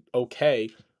to okay,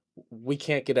 we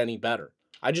can't get any better.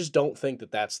 I just don't think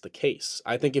that that's the case.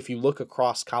 I think if you look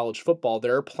across college football,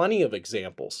 there are plenty of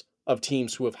examples of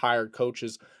teams who have hired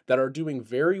coaches that are doing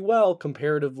very well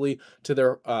comparatively to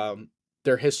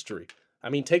their history. I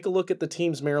mean, take a look at the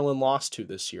teams Maryland lost to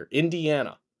this year.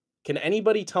 Indiana. Can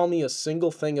anybody tell me a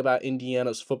single thing about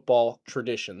Indiana's football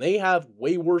tradition? They have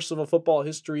way worse of a football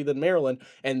history than Maryland,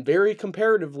 and very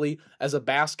comparatively as a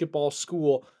basketball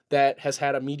school that has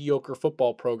had a mediocre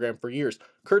football program for years.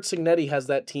 Kurt Signetti has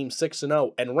that team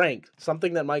 6-0 and ranked,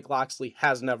 something that Mike Locksley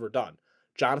has never done.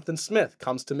 Jonathan Smith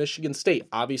comes to Michigan State.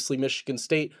 Obviously, Michigan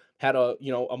State had a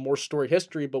more storied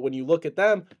history, but when you look at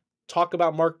them, talk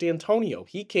about Mark D'Antonio.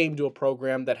 He came to a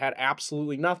program that had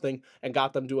absolutely nothing and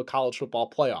got them to a college football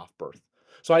playoff berth.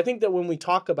 So I think that when we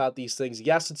talk about these things,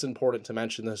 yes, it's important to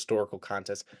mention the historical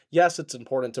context. Yes, it's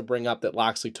important to bring up that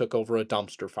Locksley took over a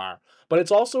dumpster fire. But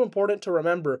it's also important to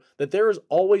remember that there is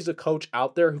always a coach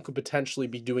out there who could potentially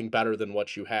be doing better than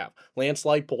what you have. Lance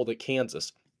Leipold at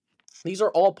Kansas. These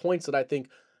are all points that I think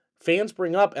fans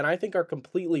bring up and I think are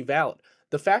completely valid.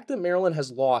 The fact that Maryland has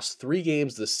lost 3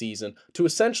 games this season to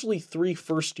essentially 3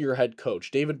 first-year head coach.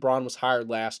 David Braun was hired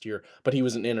last year, but he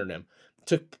was an interim.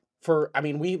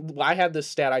 I had this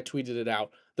stat, I tweeted it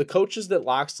out. The coaches that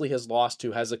Locksley has lost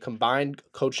to has a combined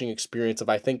coaching experience of,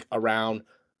 I think, around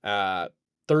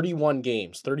 31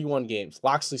 games.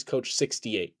 Locksley's coached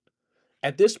 68.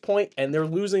 At this point, and they're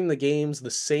losing the games the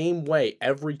same way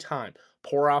every time.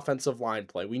 Poor offensive line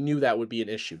play. We knew that would be an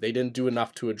issue. They didn't do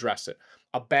enough to address it.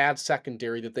 A bad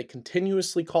secondary that they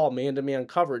continuously call man-to-man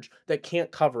coverage that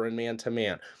can't cover in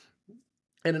man-to-man.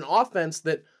 And an offense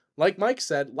that, like Mike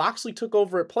said, Locksley took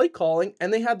over at play calling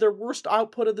and they had their worst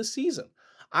output of the season.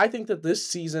 I think that this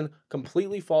season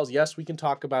completely falls. Yes, we can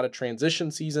talk about a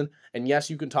transition season, and yes,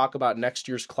 you can talk about next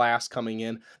year's class coming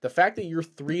in. The fact that you're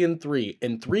 3-3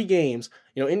 in 3 games,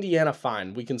 Indiana,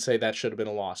 fine, we can say that should have been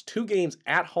a loss. 2 games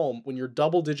at home when you're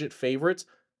double-digit favorites,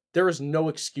 there is no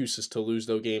excuses to lose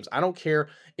those games. I don't care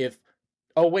if,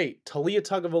 Talia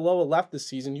Tagovailoa left this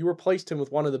season. You replaced him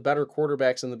with one of the better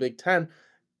quarterbacks in the Big Ten.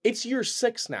 It's year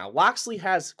 6 now. Locksley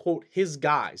has, quote, his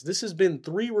guys. This has been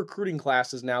 3 recruiting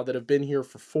classes now that have been here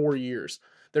for 4 years.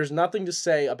 There's nothing to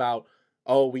say about,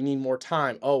 we need more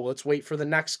time. Let's wait for the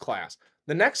next class.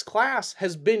 The next class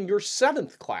has been your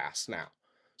 7th class now.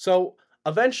 So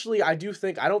eventually I don't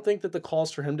think that the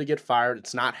calls for him to get fired,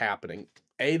 it's not happening.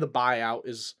 A, the buyout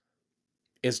is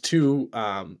too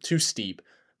steep.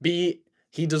 B,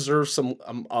 he deserves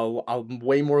a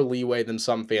way more leeway than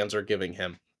some fans are giving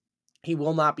him. He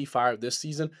will not be fired this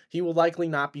season. He will likely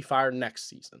not be fired next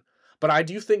season. But I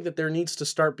do think that there needs to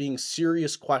start being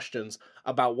serious questions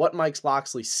about what Mike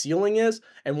Locksley's ceiling is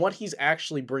and what he's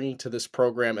actually bringing to this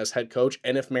program as head coach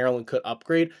and if Maryland could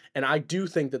upgrade. And I do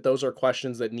think that those are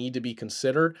questions that need to be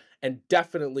considered. And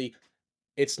definitely,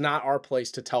 it's not our place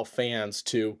to tell fans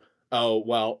to,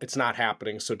 it's not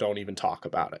happening, so don't even talk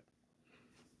about it.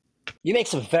 You make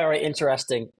some very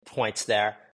interesting points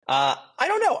there. I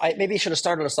don't know. I maybe should have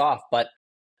started us off, but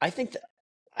I think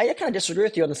I kind of disagree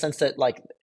with you in the sense that, like,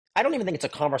 I don't even think it's a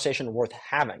conversation worth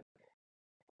having.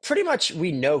 Pretty much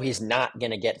we know he's not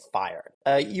going to get fired.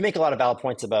 You make a lot of valid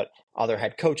points about other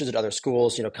head coaches at other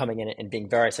schools, coming in and being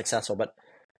very successful, but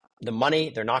the money,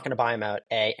 they're not going to buy him out,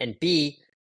 A. And B,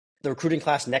 the recruiting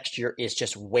class next year is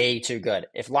just way too good.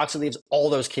 If Locksley leaves, all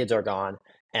those kids are gone,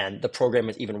 and the program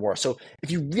is even worse. So if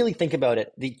you really think about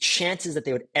it, the chances that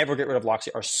they would ever get rid of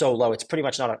Locksley are so low. It's pretty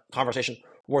much not a conversation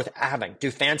worth having. Do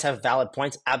fans have valid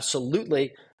points?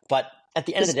 Absolutely. But at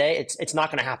the end of the day, it's not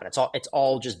going to happen. It's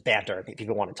all just banter if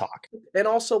people want to talk. And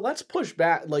also, let's push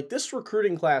back. Like, this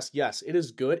recruiting class, yes, it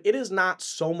is good. It is not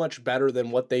so much better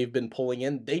than what they've been pulling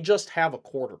in. They just have a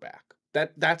quarterback.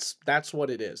 That's what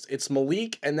it is. It's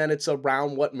Malik, and then it's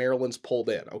around what Maryland's pulled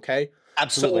in, okay?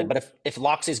 Absolutely. So, but if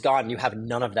Loxley's gone, you have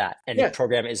none of that, and the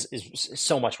program is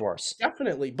so much worse.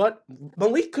 Definitely. But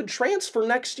Malik could transfer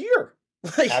next year.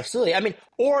 Absolutely. I mean,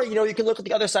 or you can look at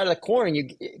the other side of the coin,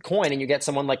 and you get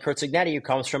someone like Kurt Cignetti, who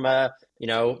comes from a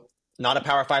not a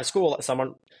Power 5 school.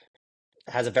 Someone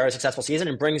has a very successful season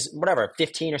and brings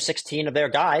 15 or 16 of their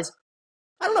guys.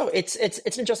 I don't know. It's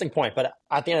an interesting point, but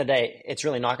at the end of the day, it's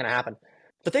really not going to happen.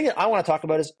 The thing that I want to talk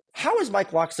about is, how is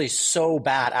Mike Locksley so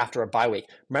bad after a bye week?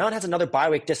 Maryland has another bye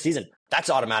week this season.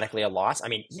 That's automatically a loss. I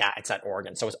mean, yeah, it's at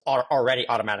Oregon, so it's already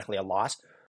automatically a loss.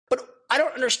 But I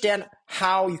don't understand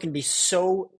how you can be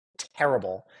so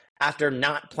terrible after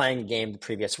not playing a game the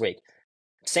previous week.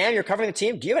 Sam, you're covering the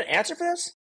team. Do you have an answer for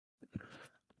this?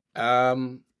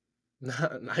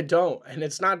 I don't. And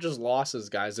it's not just losses,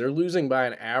 guys. They're losing by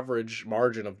an average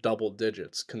margin of double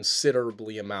digits,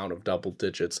 considerably amount of double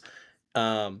digits.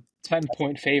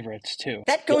 10-point favorites, too.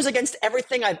 That goes against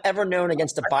everything I've ever known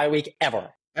against a bye week ever.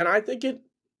 And I think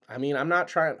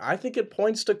I think it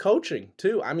points to coaching,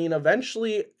 too. I mean,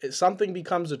 eventually something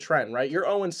becomes a trend, right? You're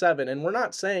 0-7, and we're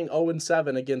not saying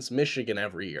 0-7 against Michigan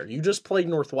every year. You just played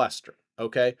Northwestern,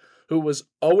 okay? Who was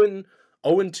 0-2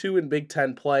 in Big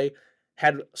Ten play,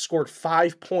 had scored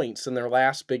 5 points in their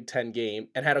last Big Ten game,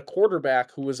 and had a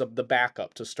quarterback who was the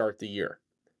backup to start the year.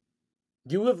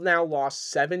 You have now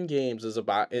lost 7 games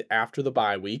after the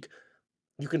bye week.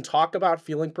 You can talk about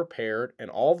feeling prepared and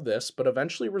all of this, but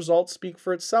eventually results speak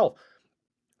for itself.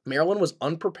 Maryland was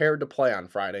unprepared to play on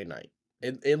Friday night.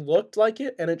 It looked like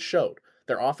it, and it showed.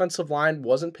 Their offensive line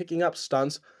wasn't picking up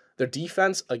stunts. Their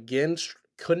defense, again,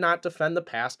 could not defend the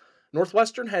pass.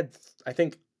 Northwestern had, I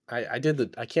think, I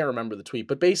can't remember the tweet,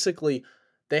 but basically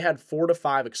they had 4 to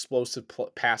 5 explosive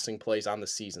passing plays on the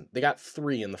season. They got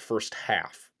 3 in the first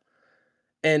half.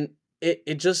 And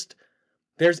it just,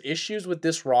 there's issues with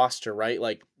this roster, right?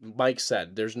 Like Mike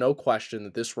said, there's no question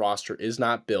that this roster is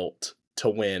not built to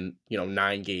win,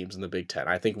 9 games in the Big Ten.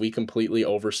 I think we completely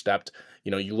overstepped.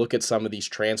 You look at some of these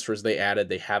transfers they added,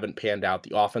 they haven't panned out.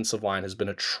 The offensive line has been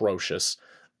atrocious.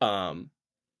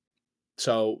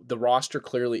 So the roster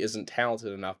clearly isn't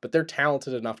talented enough, but they're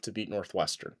talented enough to beat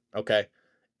Northwestern, okay?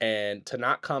 And to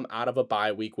not come out of a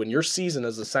bye week when your season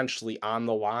is essentially on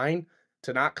the line,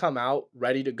 to not come out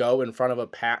ready to go in front of a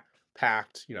packed,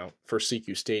 for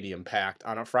CQ Stadium packed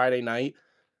on a Friday night,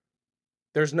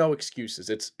 there's no excuses.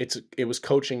 It was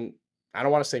coaching. I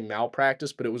don't want to say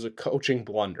malpractice, but it was a coaching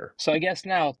blunder. So I guess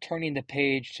now turning the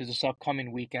page to this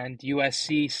upcoming weekend,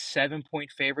 USC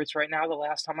 7-point favorites right now. The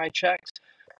last time I checked.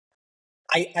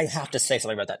 I have to say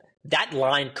something about that. That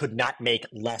line could not make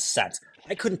less sense.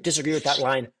 I couldn't disagree with that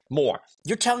line more.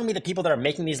 You're telling me the people that are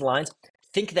making these lines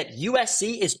think that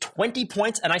USC is 20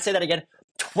 points, and I say that again,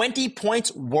 20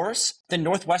 points worse than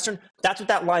Northwestern? That's what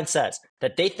that line says,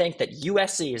 that they think that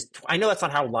USC is, I know that's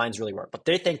not how lines really work, but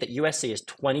they think that USC is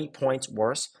 20 points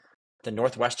worse than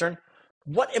Northwestern.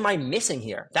 What am I missing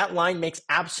here? That line makes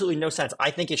absolutely no sense. I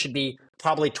think it should be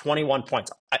probably 21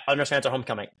 points. I understand it's a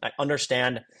homecoming. I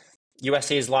understand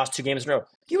USC has lost 2 games in a row.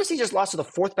 USC just lost to the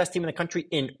 4th best team in the country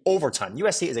in overtime.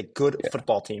 USC is a good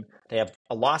football team. They have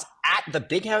a loss at the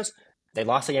Big House. They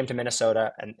lost a game to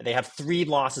Minnesota, and they have 3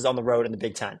 losses on the road in the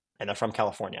Big Ten, and they're from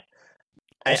California.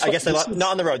 I guess they lost,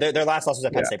 not on the road. Their last loss was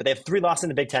at Penn State, but they have 3 losses in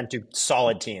the Big Ten to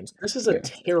solid teams. This is a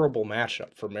terrible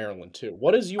matchup for Maryland, too.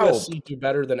 What does USC do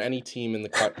better than any team in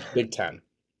the Big Ten?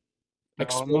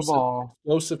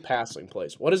 Explosive passing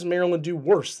plays. What does Maryland do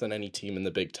worse than any team in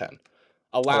the Big Ten?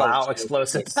 Allow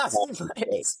explosive passing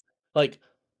plays. Like,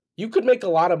 you could make a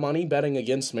lot of money betting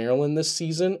against Maryland this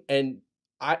season, and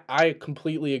I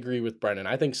completely agree with Brennan.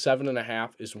 I think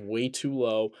 7.5 is way too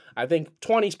low. I think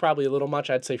 20 is probably a little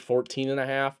much. I'd say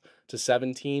 14.5 to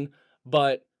 17,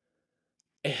 but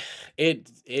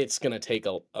it's gonna take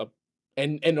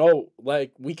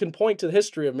we can point to the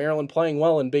history of Maryland playing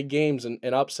well in big games and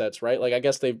upsets, right? Like, I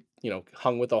guess they've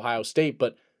hung with Ohio State,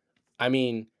 but I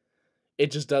mean,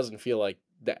 it just doesn't feel like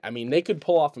I mean, they could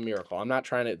pull off a miracle. I'm not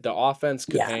trying to. The offense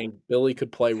could hang. Billy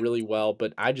could play really well,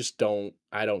 but I just don't.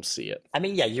 I don't see it. I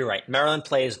mean, yeah, you're right. Maryland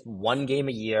plays one game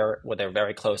a year where they're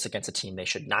very close against a team they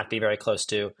should not be very close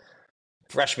to.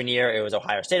 Freshman year, it was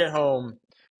Ohio State at home.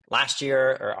 Last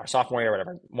year, or our sophomore year,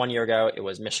 whatever, 1 year ago, it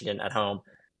was Michigan at home.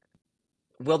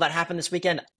 Will that happen this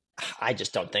weekend? I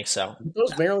just don't think so.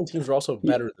 Those Maryland teams are also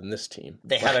better than this team.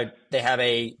 They have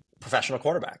a professional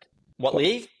quarterback. What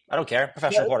league? I don't care.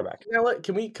 Professional quarterback.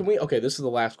 Can we? Okay, this is the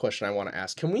last question I want to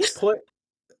ask. Can we put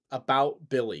about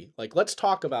Billy? Like, let's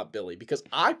talk about Billy because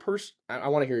I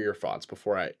want to hear your thoughts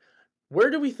before I. Where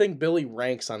do we think Billy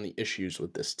ranks on the issues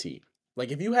with this team?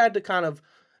 Like, if you had to kind of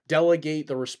delegate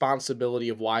the responsibility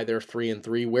of why they're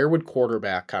 3-3, where would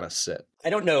quarterback kind of sit? I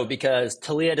don't know because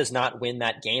Talia does not win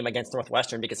that game against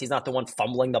Northwestern because he's not the one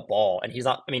fumbling the ball. And he's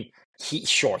not, I mean, he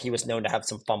was known to have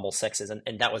some fumble sixes, and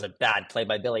that was a bad play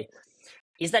by Billy.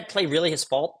 Is that play really his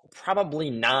fault? Probably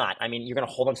not. I mean, you're going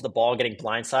to hold onto the ball getting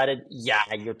blindsided. Yeah,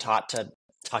 you're taught to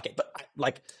tuck it. But,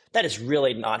 like, that is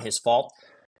really not his fault.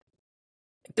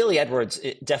 Billy Edwards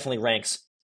definitely ranks,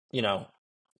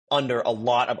 under a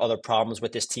lot of other problems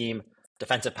with this team.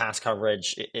 Defensive pass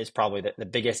coverage is probably the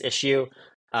biggest issue.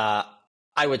 I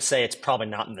would say it's probably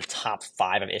not in the top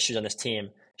 5 of issues on this team.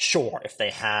 Sure, if they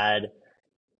had,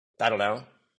 I don't know,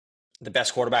 the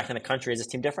best quarterback in the country, is this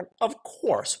team different? Of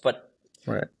course, but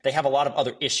they have a lot of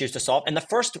other issues to solve. And the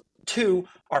first 2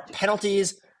 are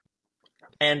penalties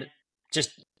and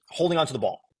just holding on to the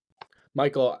ball.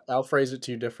 Michael, I'll phrase it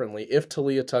to you differently. If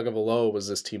Talia Tagovailoa was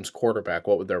this team's quarterback,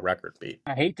 what would their record be?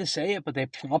 I hate to say it, but they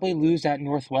probably lose that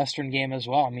Northwestern game as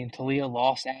well. I mean, Talia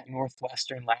lost at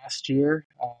Northwestern last year.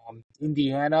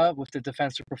 Indiana, with the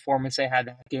defensive performance they had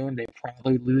that game, they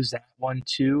probably lose that one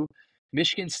too.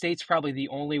 Michigan State's probably the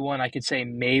only one I could say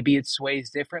maybe it sways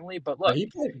differently. But look,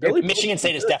 Michigan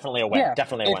State is definitely a win. Yeah,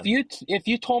 definitely a win. If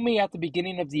you told me at the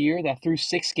beginning of the year that through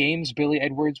 6 games, Billy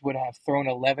Edwards would have thrown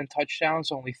 11 touchdowns,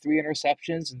 only 3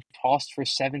 interceptions, and tossed for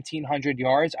 1,700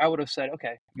 yards, I would have said,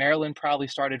 okay, Maryland probably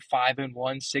started 5-1,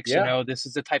 6-0. This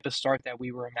is the type of start that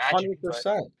we were imagining. 100%.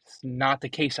 But it's not the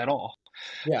case at all.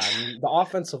 Yeah, I mean, the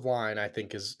offensive line, I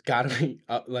think, has got to be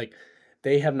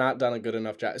they have not done a good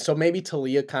enough job. So maybe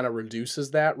Talia kind of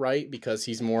reduces that, right? Because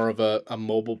he's more of a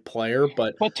mobile player.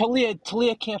 But Talia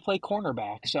can't play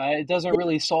cornerback, so it doesn't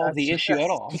really solve the issue at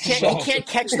all. He can't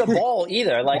catch the ball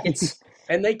either. Like it's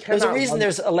and they cannot. There's a reason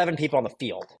there's 11 people on the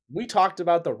field. We talked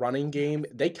about the running game.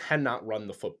 They cannot run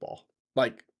the football.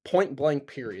 Like point blank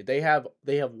period. They have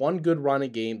one good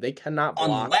running game. They cannot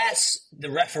block unless the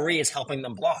referee is helping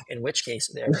them block, in which case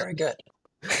they're very good.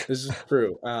 This is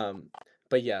true.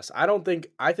 But yes, I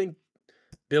think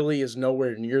Billy is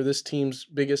nowhere near this team's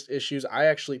biggest issues. I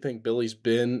actually think Billy's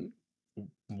been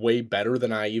way better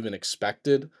than I even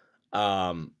expected.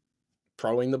 Throwing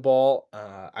the ball,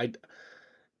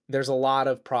 there's a lot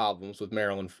of problems with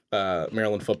Maryland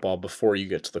football before you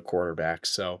get to the quarterback.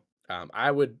 So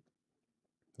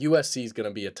USC is going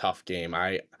to be a tough game.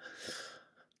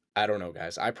 I don't know,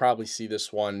 guys. I probably see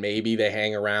this one. Maybe they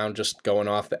hang around just going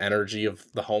off the energy of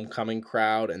the homecoming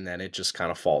crowd, and then it just kind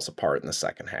of falls apart in the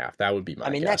second half. That would be my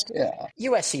guess.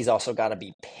 USC's also got to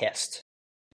be pissed.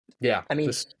 Yeah. I mean,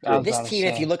 this team,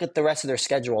 if you look at the rest of their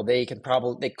schedule, they're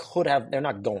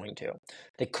not going to.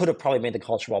 They could have probably made the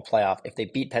college football playoff if they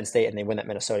beat Penn State and they win that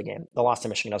Minnesota game. The loss to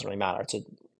Michigan doesn't really matter. It's a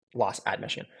loss at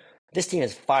Michigan. This team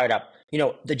is fired up.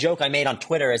 The joke I made on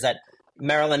Twitter is that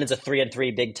Maryland is a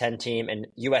 3-3 Big Ten team, and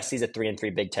USC is a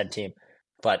 3-3 Big Ten team,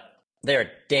 but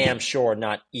they're damn sure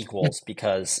not equals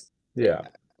because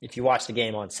if you watch the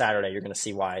game on Saturday, you're going to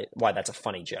see why that's a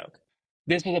funny joke.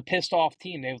 This is a pissed off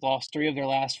team. They've lost 3 of their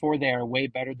last 4. They are way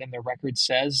better than their record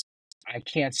says. I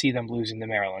can't see them losing to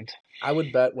Maryland. I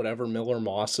would bet whatever Miller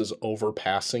Moss is over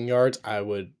passing yards.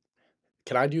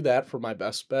 Can I do that for my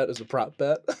best bet as a prop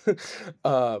bet?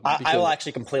 I will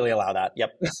actually completely allow that.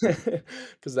 Yep.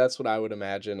 Because that's what I would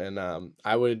imagine. And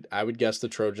I would guess the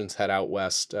Trojans head out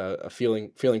west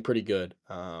feeling pretty good.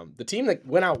 The team that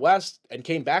went out west and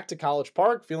came back to College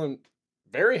Park feeling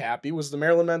very happy was the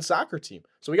Maryland men's soccer team.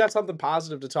 So we got something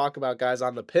positive to talk about, guys,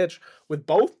 on the pitch with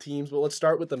both teams. But let's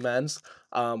start with the men's.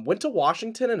 Went to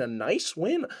Washington in a nice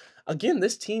win. Again,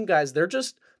 this team, guys,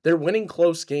 they're winning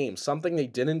close games, something they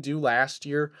didn't do last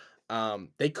year.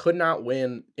 They could not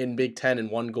win in Big Ten in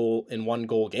one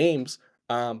goal games,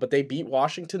 but they beat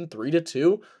Washington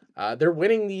 3-2. They're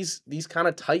winning these kind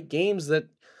of tight games that,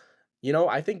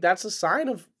 I think that's a sign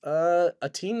of a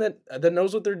team that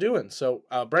knows what they're doing. So,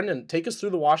 Brendan, take us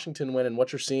through the Washington win and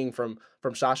what you're seeing from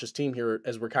Sasha's team here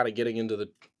as we're kind of getting into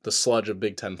the sludge of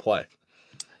Big Ten play.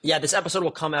 Yeah, this episode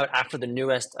will come out after the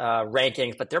newest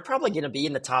rankings, but they're probably going to be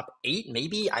in the top 8,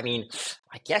 maybe. I mean,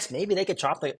 I guess maybe they could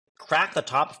crack the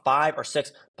top 5 or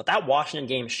 6. But that Washington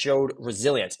game showed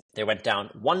resilience. They went down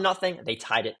 1-0, they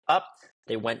tied it up.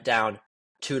 They went down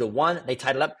 2-1, they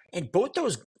tied it up, and both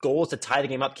those goals to tie the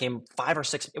game up came 5 or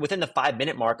 6 within the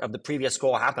 5-minute mark of the previous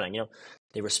goal happening.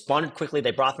 They responded quickly,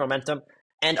 they brought the momentum,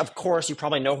 and of course, you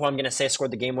probably know who I'm going to say scored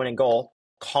the game-winning goal: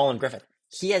 Colin Griffith.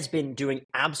 He has been doing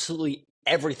absolutely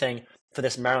everything for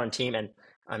this Maryland team. And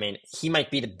I mean, he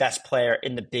might be the best player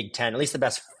in the Big Ten, at least the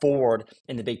best forward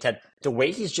in the Big Ten. The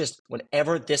way he's just,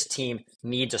 whenever this team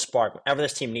needs a spark, whenever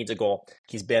this team needs a goal,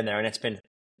 he's been there. And it's been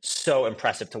so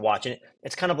impressive to watch. And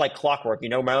it's kind of like clockwork.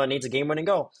 Maryland needs a game-winning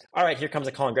goal. All right, here comes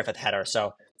a Colin Griffith header.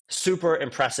 So super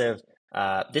impressive.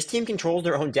 This team controls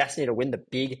their own destiny to win the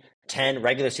Big Ten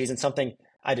regular season, something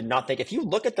I did not think. If you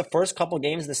look at the first couple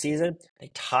games of the season,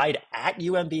 they tied at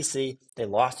UMBC. They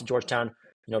lost to Georgetown.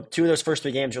 2 of those first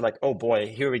 3 games, you're like, oh boy,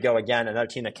 here we go again. Another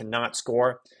team that cannot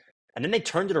score. And then they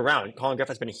turned it around. Colin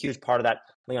Griffith's been a huge part of that.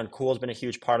 Leon Kuhl's been a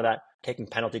huge part of that, taking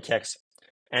penalty kicks.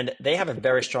 And they have a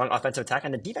very strong offensive attack,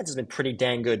 and the defense has been pretty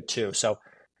dang good too. So,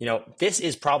 this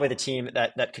is probably the team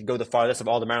that could go the farthest of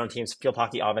all the Maryland teams. Field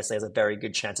hockey obviously has a very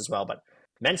good chance as well. But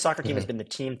men's soccer team has been the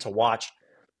team to watch.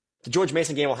 The George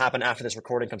Mason game will happen after this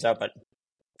recording comes out, but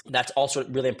that's also a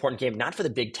really important game, not for the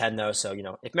Big Ten, though. So,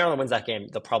 if Maryland wins that game,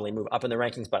 they'll probably move up in the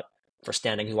rankings, but for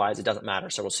standings-wise, it doesn't matter.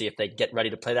 So we'll see if they get ready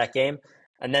to play that game.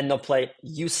 And then they'll play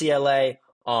UCLA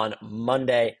on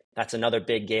Monday. That's another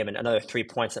big game and another 3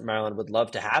 points that Maryland would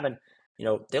love to have. And,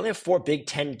 they only have 4 Big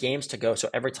Ten games to go, so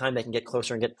every time they can get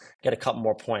closer and get a couple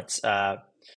more points, the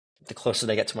closer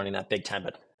they get to winning that Big Ten.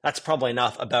 But that's probably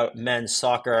enough about men's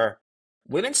soccer.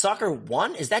 Women's soccer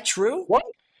won? Is that true? What?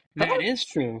 That is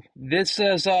true. This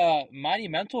is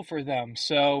monumental for them.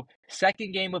 So,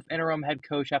 second game of interim head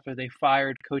coach after they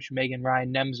fired Coach Megan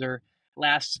Ryan Nemser.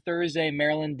 Last Thursday,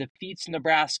 Maryland defeats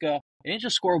Nebraska. They didn't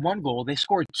just score 1 goal, they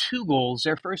scored 2 goals.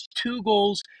 Their first 2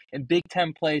 goals in Big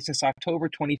Ten play since October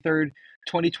 23rd,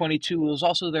 2022. It was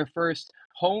also their first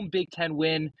home Big Ten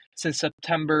win since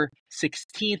September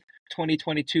 16th,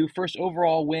 2022. First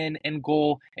overall win and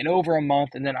goal in over a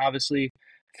month. And then obviously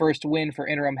first win for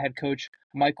interim head coach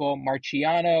Michael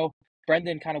Marciano.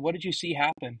 Brendan, kind of what did you see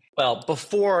happen? Well,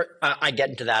 before I get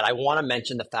into that, I want to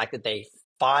mention the fact that they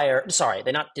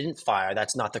didn't fire.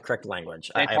 That's not the correct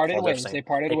language. They parted ways. They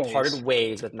parted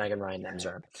ways with Megan Ryan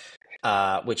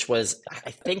Nemser, which was,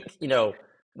 I think,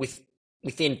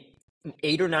 within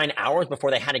 8 or 9 hours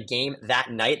before they had a game that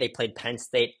night. They played Penn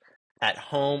State at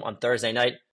home on Thursday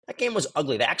night. That game was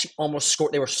ugly. They actually almost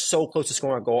scored. They were so close to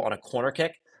scoring a goal on a corner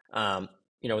kick.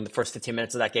 In the first 15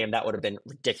 minutes of that game, that would have been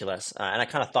ridiculous. And I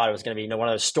kind of thought it was going to be, one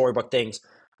of those storybook things.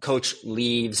 Coach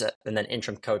leaves, and then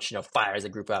interim coach, fires the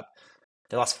group up.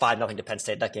 They lost 5-0 to Penn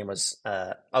State. That game was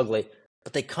ugly.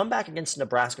 But they come back against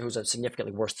Nebraska, who's a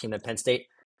significantly worse team than Penn State,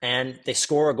 and they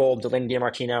score a goal. Delaney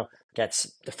DiMartino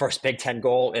gets the first Big Ten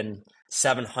goal in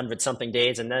 700-something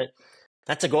days, and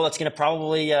that's a goal that's going to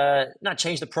probably not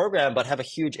change the program, but have a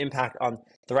huge impact on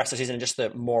the rest of the season and just the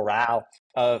morale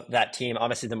of that team.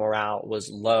 Obviously, the morale was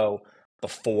low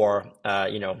before,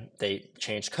 they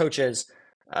changed coaches.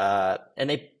 And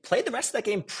they played the rest of that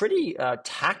game pretty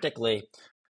tactically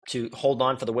to hold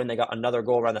on for the win. They got another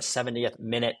goal around the 70th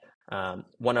minute.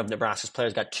 One of Nebraska's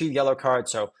players got 2 yellow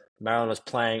cards, so Maryland was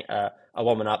playing a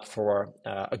woman up for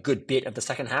a good bit of the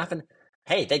second half. And,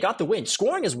 hey, they got the win.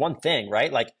 Scoring is one thing,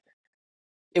 right?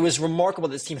 It was remarkable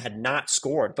that this team had not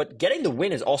scored, but getting the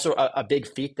win is also a big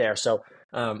feat there. So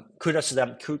kudos to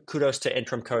them. Kudos to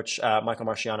interim coach Michael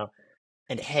Marciano.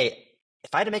 And hey,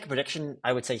 if I had to make a prediction,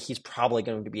 I would say he's probably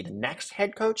going to be the next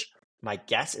head coach. My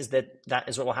guess is that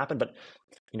is what will happen. But,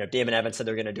 Damon Evans said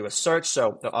they're going to do a search,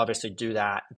 so they'll obviously do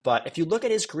that. But if you look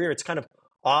at his career, it's kind of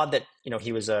odd that,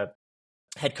 he was a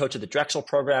head coach of the Drexel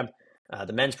program,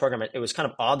 the men's program. It was kind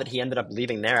of odd that he ended up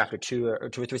leaving there after 2 or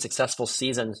 3 successful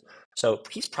seasons. So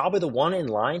he's probably the one in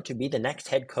line to be the next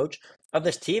head coach of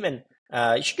this team. And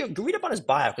you should go read up on his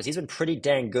bio because he's been pretty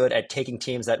dang good at taking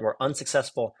teams that were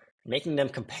unsuccessful, making them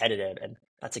competitive. And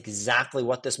that's exactly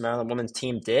what this Maryland women's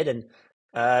team did. And,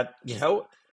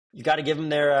 you got to give them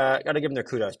their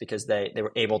kudos because they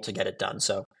were able to get it done.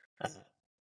 So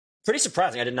pretty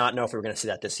surprising. I did not know if we were going to see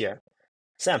that this year.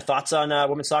 Sam, thoughts on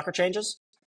women's soccer changes?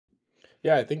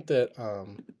 Yeah, I think that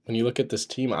when you look at this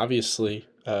team, obviously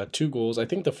 2 goals. I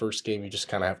think the first game you just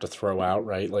kind of have to throw out,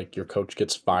 right? Like your coach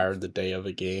gets fired the day of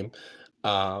a game.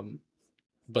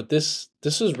 But this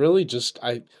is really just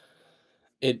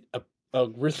a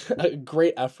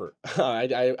great effort.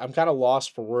 I'm kind of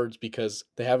lost for words because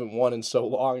they haven't won in so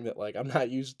long that like I'm not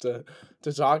used to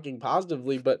talking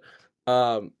positively. But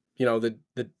the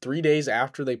 3 days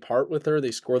after they part with her,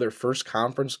 they score their first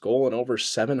conference goal in over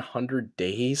 700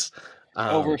 days.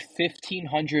 Over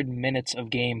 1,500 minutes of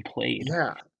game played.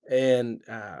 Yeah, and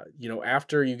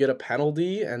after you get a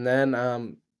penalty and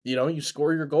then you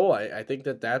score your goal, I think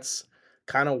that's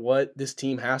kind of what this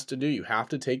team has to do. You have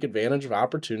to take advantage of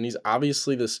opportunities.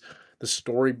 Obviously, the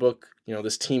storybook,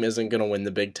 this team isn't going to win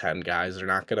the Big Ten, guys. They're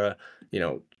not going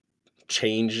to,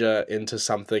 change into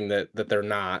something that they're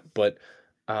not. But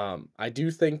I do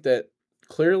think that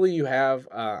clearly you have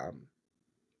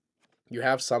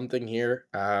something here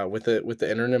with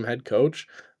the interim head coach.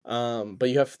 But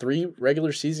you have 3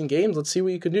 regular season games. Let's see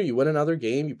what you can do. You win another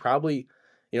game. You probably,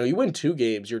 you win 2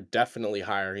 games, you're definitely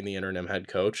hiring the interim head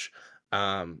coach.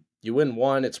 You win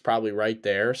 1, it's probably right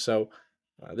there. So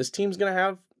this team's going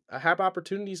to have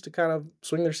opportunities to kind of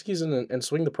swing their season and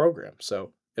swing the program.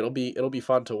 So it'll be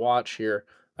fun to watch here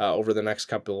over the next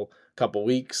couple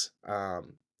weeks.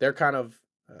 They're kind of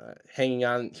hanging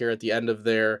on here at the end of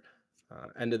their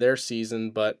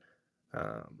season, but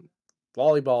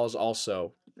volleyball is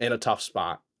also in a tough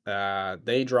spot.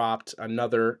 They dropped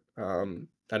another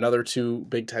 2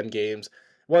 Big Ten games.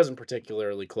 Wasn't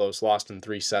particularly close. Lost in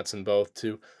 3 sets in both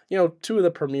to 2 of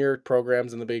the premier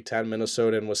programs in the Big Ten,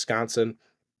 Minnesota and Wisconsin.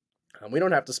 We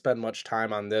don't have to spend much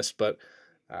time on this, but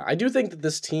I do think that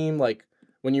this team, like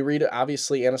when you read it,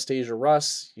 obviously Anastasia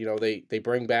Russ, they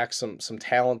bring back some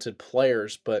talented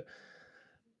players, but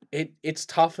it's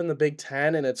tough in the Big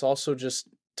Ten, and it's also just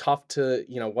tough to,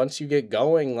 once you get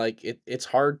going, like it's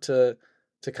hard to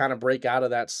kind of break out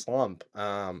of that slump.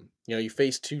 You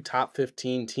face 2 top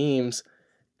 15 teams,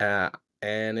 and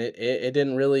it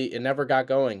didn't really, it never got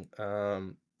going.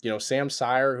 Sam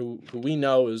Sire, who we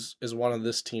know is one of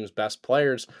this team's best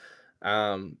players,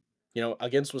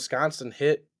 against Wisconsin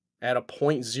hit at a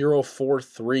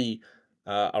 .043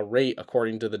 a rate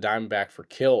according to the Diamondback for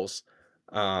kills.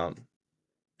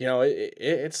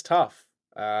 It's tough.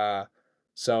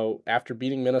 So after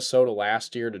beating Minnesota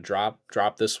last year to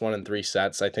drop this one in 3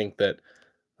 sets, I think that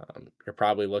you're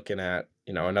probably looking at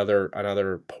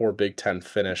another poor Big Ten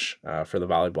finish for the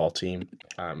volleyball team.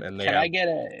 And Can I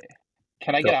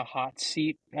get a hot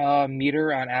seat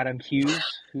meter on Adam Hughes,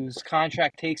 whose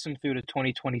contract takes him through the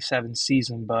 2027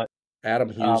 season, but Adam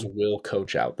Hughes will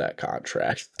coach out that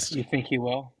contract. You think he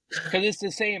will? Because it's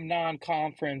the same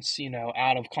non-conference,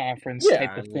 out of conference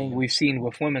type of thing we've seen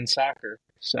with women's soccer.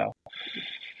 So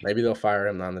maybe they'll fire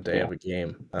him on the day of a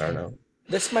game. I don't know.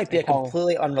 This might be a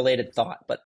completely unrelated thought,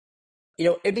 but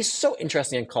it'd be so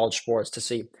interesting in college sports to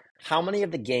see how many of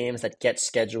the games that get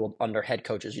scheduled under head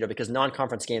coaches, because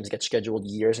non-conference games get scheduled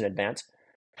years in advance.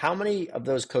 How many of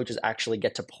those coaches actually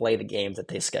get to play the games that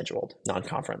they scheduled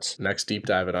non-conference? Next deep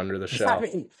dive it under the shell.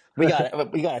 We got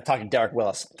to talk to Derek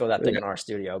Willis, throw that thing in our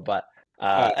studio. But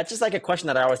that's just like a question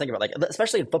that I always think about, like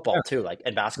especially in football too, like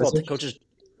in basketball, the coaches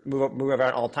move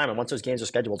around all the time, and once those games are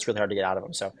scheduled, it's really hard to get out of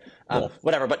them. So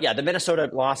whatever. But yeah, the Minnesota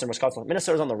loss in Wisconsin.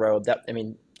 Minnesota's on the road.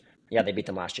 They beat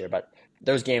them last year, but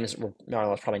those games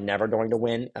Maryland was probably never going to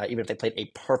win, even if they played a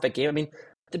perfect game. I mean,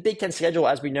 the Big Ten schedule,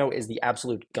 as we know, is the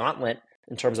absolute gauntlet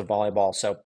in terms of volleyball.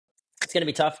 So it's going to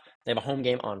be tough. They have a home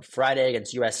game on Friday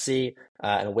against USC,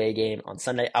 an away game on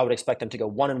Sunday. I would expect them to go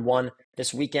 1-1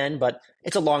 this weekend, but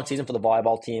it's a long season for the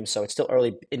volleyball team, so it's still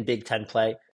early in Big Ten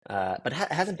play, but it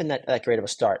hasn't been that great of a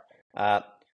start. The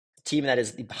team that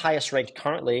is the highest ranked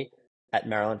currently at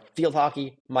Maryland, field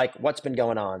hockey. Mike, what's been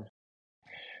going on?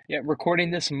 Yeah,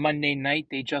 recording this Monday night,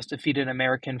 they just defeated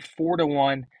American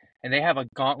 4-1, and they have a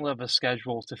gauntlet of a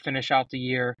schedule to finish out the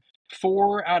year.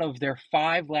 4 out of their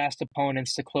 5 last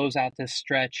opponents to close out this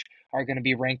stretch are going to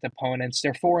be ranked opponents.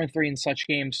 They're 4-3 in such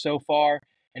games so far,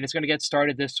 and it's going to get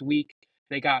started this week.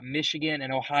 They got Michigan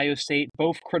and Ohio State,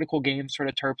 both critical games for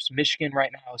the Terps. Michigan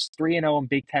right now is 3-0 in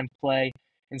Big Ten play,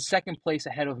 in second place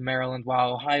ahead of Maryland,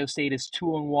 while Ohio State is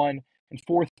 2-1 in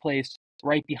fourth place,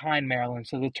 right behind Maryland.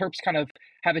 So the Terps kind of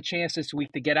have a chance this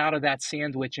week to get out of that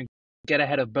sandwich and get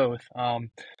ahead of both.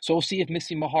 So we'll see if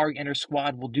Missy Mahar and her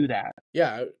squad will do that.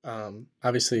 Yeah,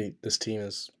 obviously this team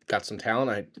has got some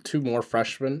talent. 2 more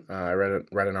freshmen. I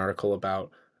read an article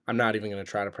about, I'm not even going to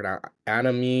try to pronounce,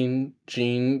 Anamine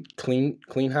Jean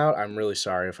Cleanhout. I'm really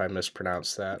sorry if I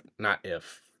mispronounced that. Not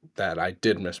if, that I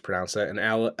did mispronounce that. And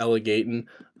Ella Gayton,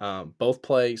 both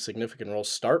play significant roles,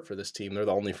 start for this team. They're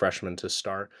the only freshmen to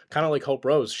start. Kind of like Hope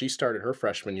Rose. She started her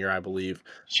freshman year, I believe.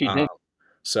 She did.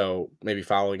 So maybe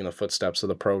following in the footsteps of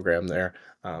the program there.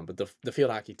 But the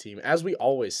field hockey team, as we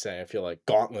always say, I feel like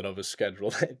gauntlet of a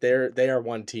schedule. They are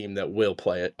one team that will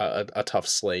play a tough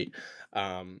slate.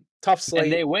 Tough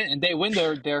slate. And they win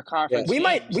their conference. We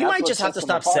games. might just have to sets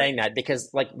them stop apart. saying that, because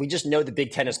like we just know the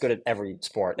Big Ten is good at every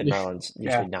sport, and Maryland's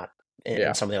usually not.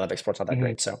 And some of the Olympic sports not that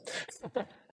great. So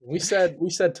we said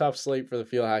tough slate for the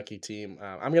field hockey team.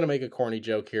 I'm gonna make a corny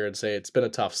joke here and say it's been a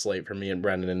tough slate for me and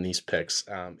Brendan in these picks.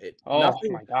 My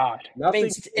God! I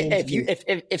mean,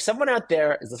 if someone out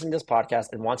there is listening to this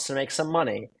podcast and wants to make some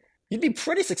money, you'd be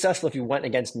pretty successful if you went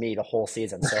against me the whole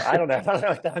season. So I don't know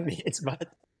what that means, but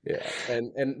yeah.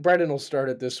 And Brendan will start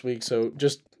it this week, so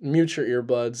just mute your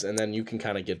earbuds and then you can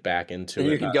kind of get back into it.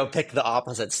 You can go pick the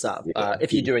opposite stuff.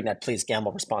 If you're doing that, please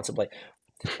gamble responsibly.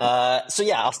 So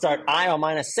yeah, I'll start Iowa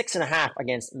minus 6.5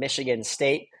 against Michigan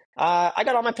State. I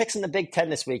got all my picks in the Big Ten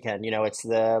this weekend. You know, it's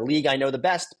the league I know the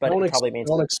best, but it probably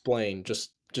means don't explain.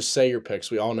 Just say your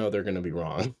picks. We all know they're going to be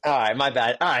wrong. All right, my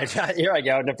bad. All right, here I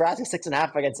go. Nebraska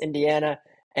 6.5 against Indiana,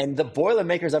 and the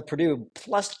Boilermakers of Purdue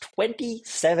plus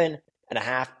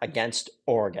 27.5 against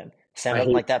Oregon. Sam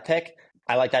doesn't like that pick.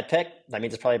 I like that pick. That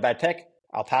means it's probably a bad pick.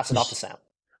 I'll pass it off to Sam.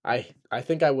 I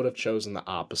think I would have chosen the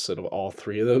opposite of all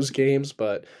three of those games,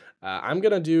 but I'm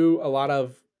going to do a lot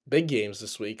of big games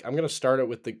this week. I'm going to start it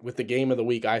with the game of the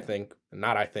week, I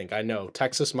know.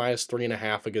 Texas minus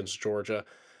 3.5 against Georgia.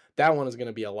 That one is going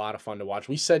to be a lot of fun to watch.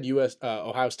 We said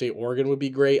Ohio State, Oregon would be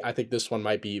great. I think this one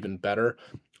might be even better,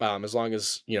 as long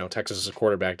as, Texas's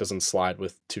quarterback doesn't slide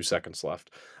with 2 seconds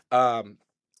left. Then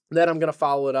I'm going to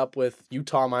follow it up with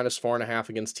Utah minus 4.5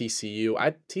 against TCU.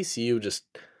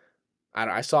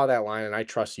 I saw that line, and I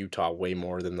trust Utah way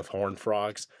more than the Horned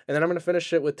Frogs. And then I'm going to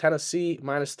finish it with Tennessee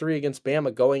minus 3 against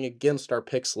Bama, going against our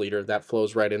picks leader. That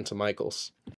flows right into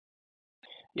Michael's.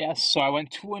 Yes, so I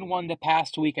went 2-1 the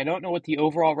past week. I don't know what the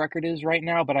overall record is right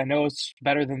now, but I know it's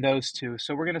better than those two.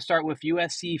 So we're going to start with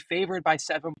USC favored by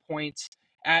 7 points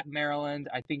at Maryland.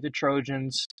 I think the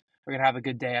Trojans are going to have a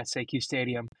good day at SAQ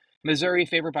Stadium. Missouri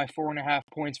favored by 4.5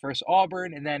 points versus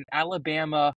Auburn, and then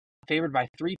Alabama favored by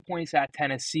 3 points at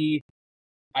Tennessee.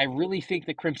 I really think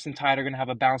the Crimson Tide are going to have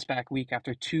a bounce back week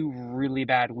after 2 really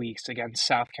bad weeks against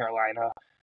South Carolina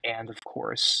and, of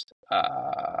course,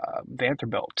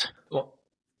 Vanderbilt. Well,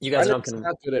 you guys know I'm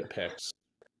not good at picks,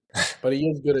 but he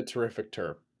is good at terrific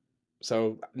Terp.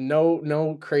 So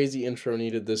no crazy intro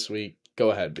needed this week. Go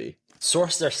ahead, B.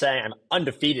 Sources are saying I'm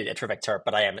undefeated at terrific Terp,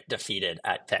 but I am defeated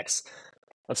at picks.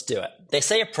 Let's do it. They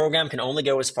say a program can only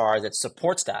go as far as its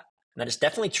support staff, and that is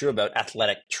definitely true about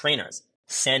athletic trainers.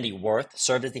 Sandy Worth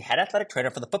served as the head athletic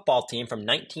trainer for the football team from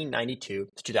 1992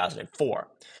 to 2004.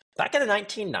 Back in the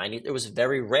 1990s, it was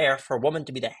very rare for a woman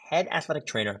to be the head athletic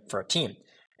trainer for a team.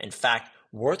 In fact,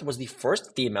 Worth was the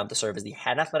first female to serve as the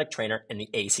head athletic trainer in the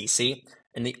ACC,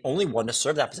 and the only one to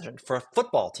serve that position for a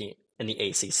football team in the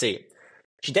ACC.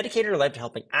 She dedicated her life to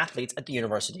helping athletes at the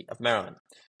University of Maryland.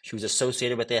 She was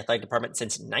associated with the athletic department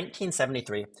since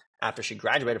 1973, after she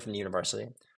graduated from the university,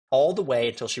 all the way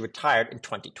until she retired in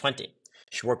 2020.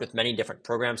 She worked with many different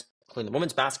programs, including the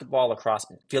women's basketball, lacrosse,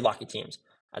 and field hockey teams.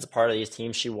 As a part of these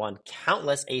teams, she won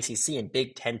countless ACC and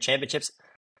Big Ten championships,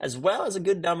 as well as a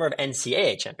good number of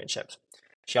NCAA championships.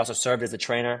 She also served as the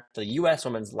trainer for the U.S.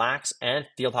 women's lax and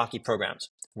field hockey programs.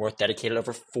 Worth dedicated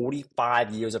over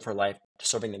 45 years of her life to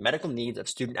serving the medical needs of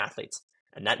student athletes,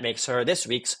 and that makes her this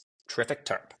week's terrific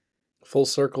Terp. Full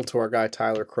circle to our guy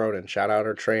Tyler Cronin. Shout out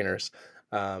our trainers.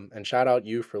 And shout out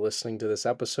you for listening to this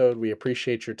episode. We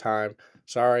appreciate your time.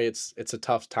 Sorry, it's a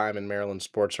tough time in Maryland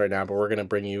sports right now, but we're going to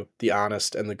bring you the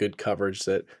honest and the good coverage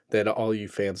that all you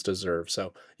fans deserve.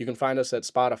 So you can find us at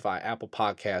Spotify, Apple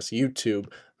Podcasts,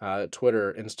 YouTube,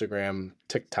 Twitter, Instagram,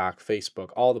 TikTok,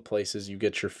 Facebook, all the places you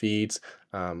get your feeds.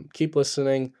 Keep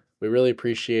listening. We really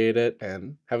appreciate it,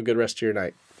 and have a good rest of your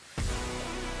night.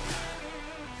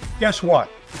 Guess what?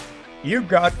 You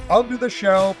got Under the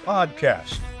Shell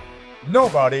Podcast.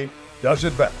 Nobody does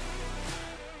it better.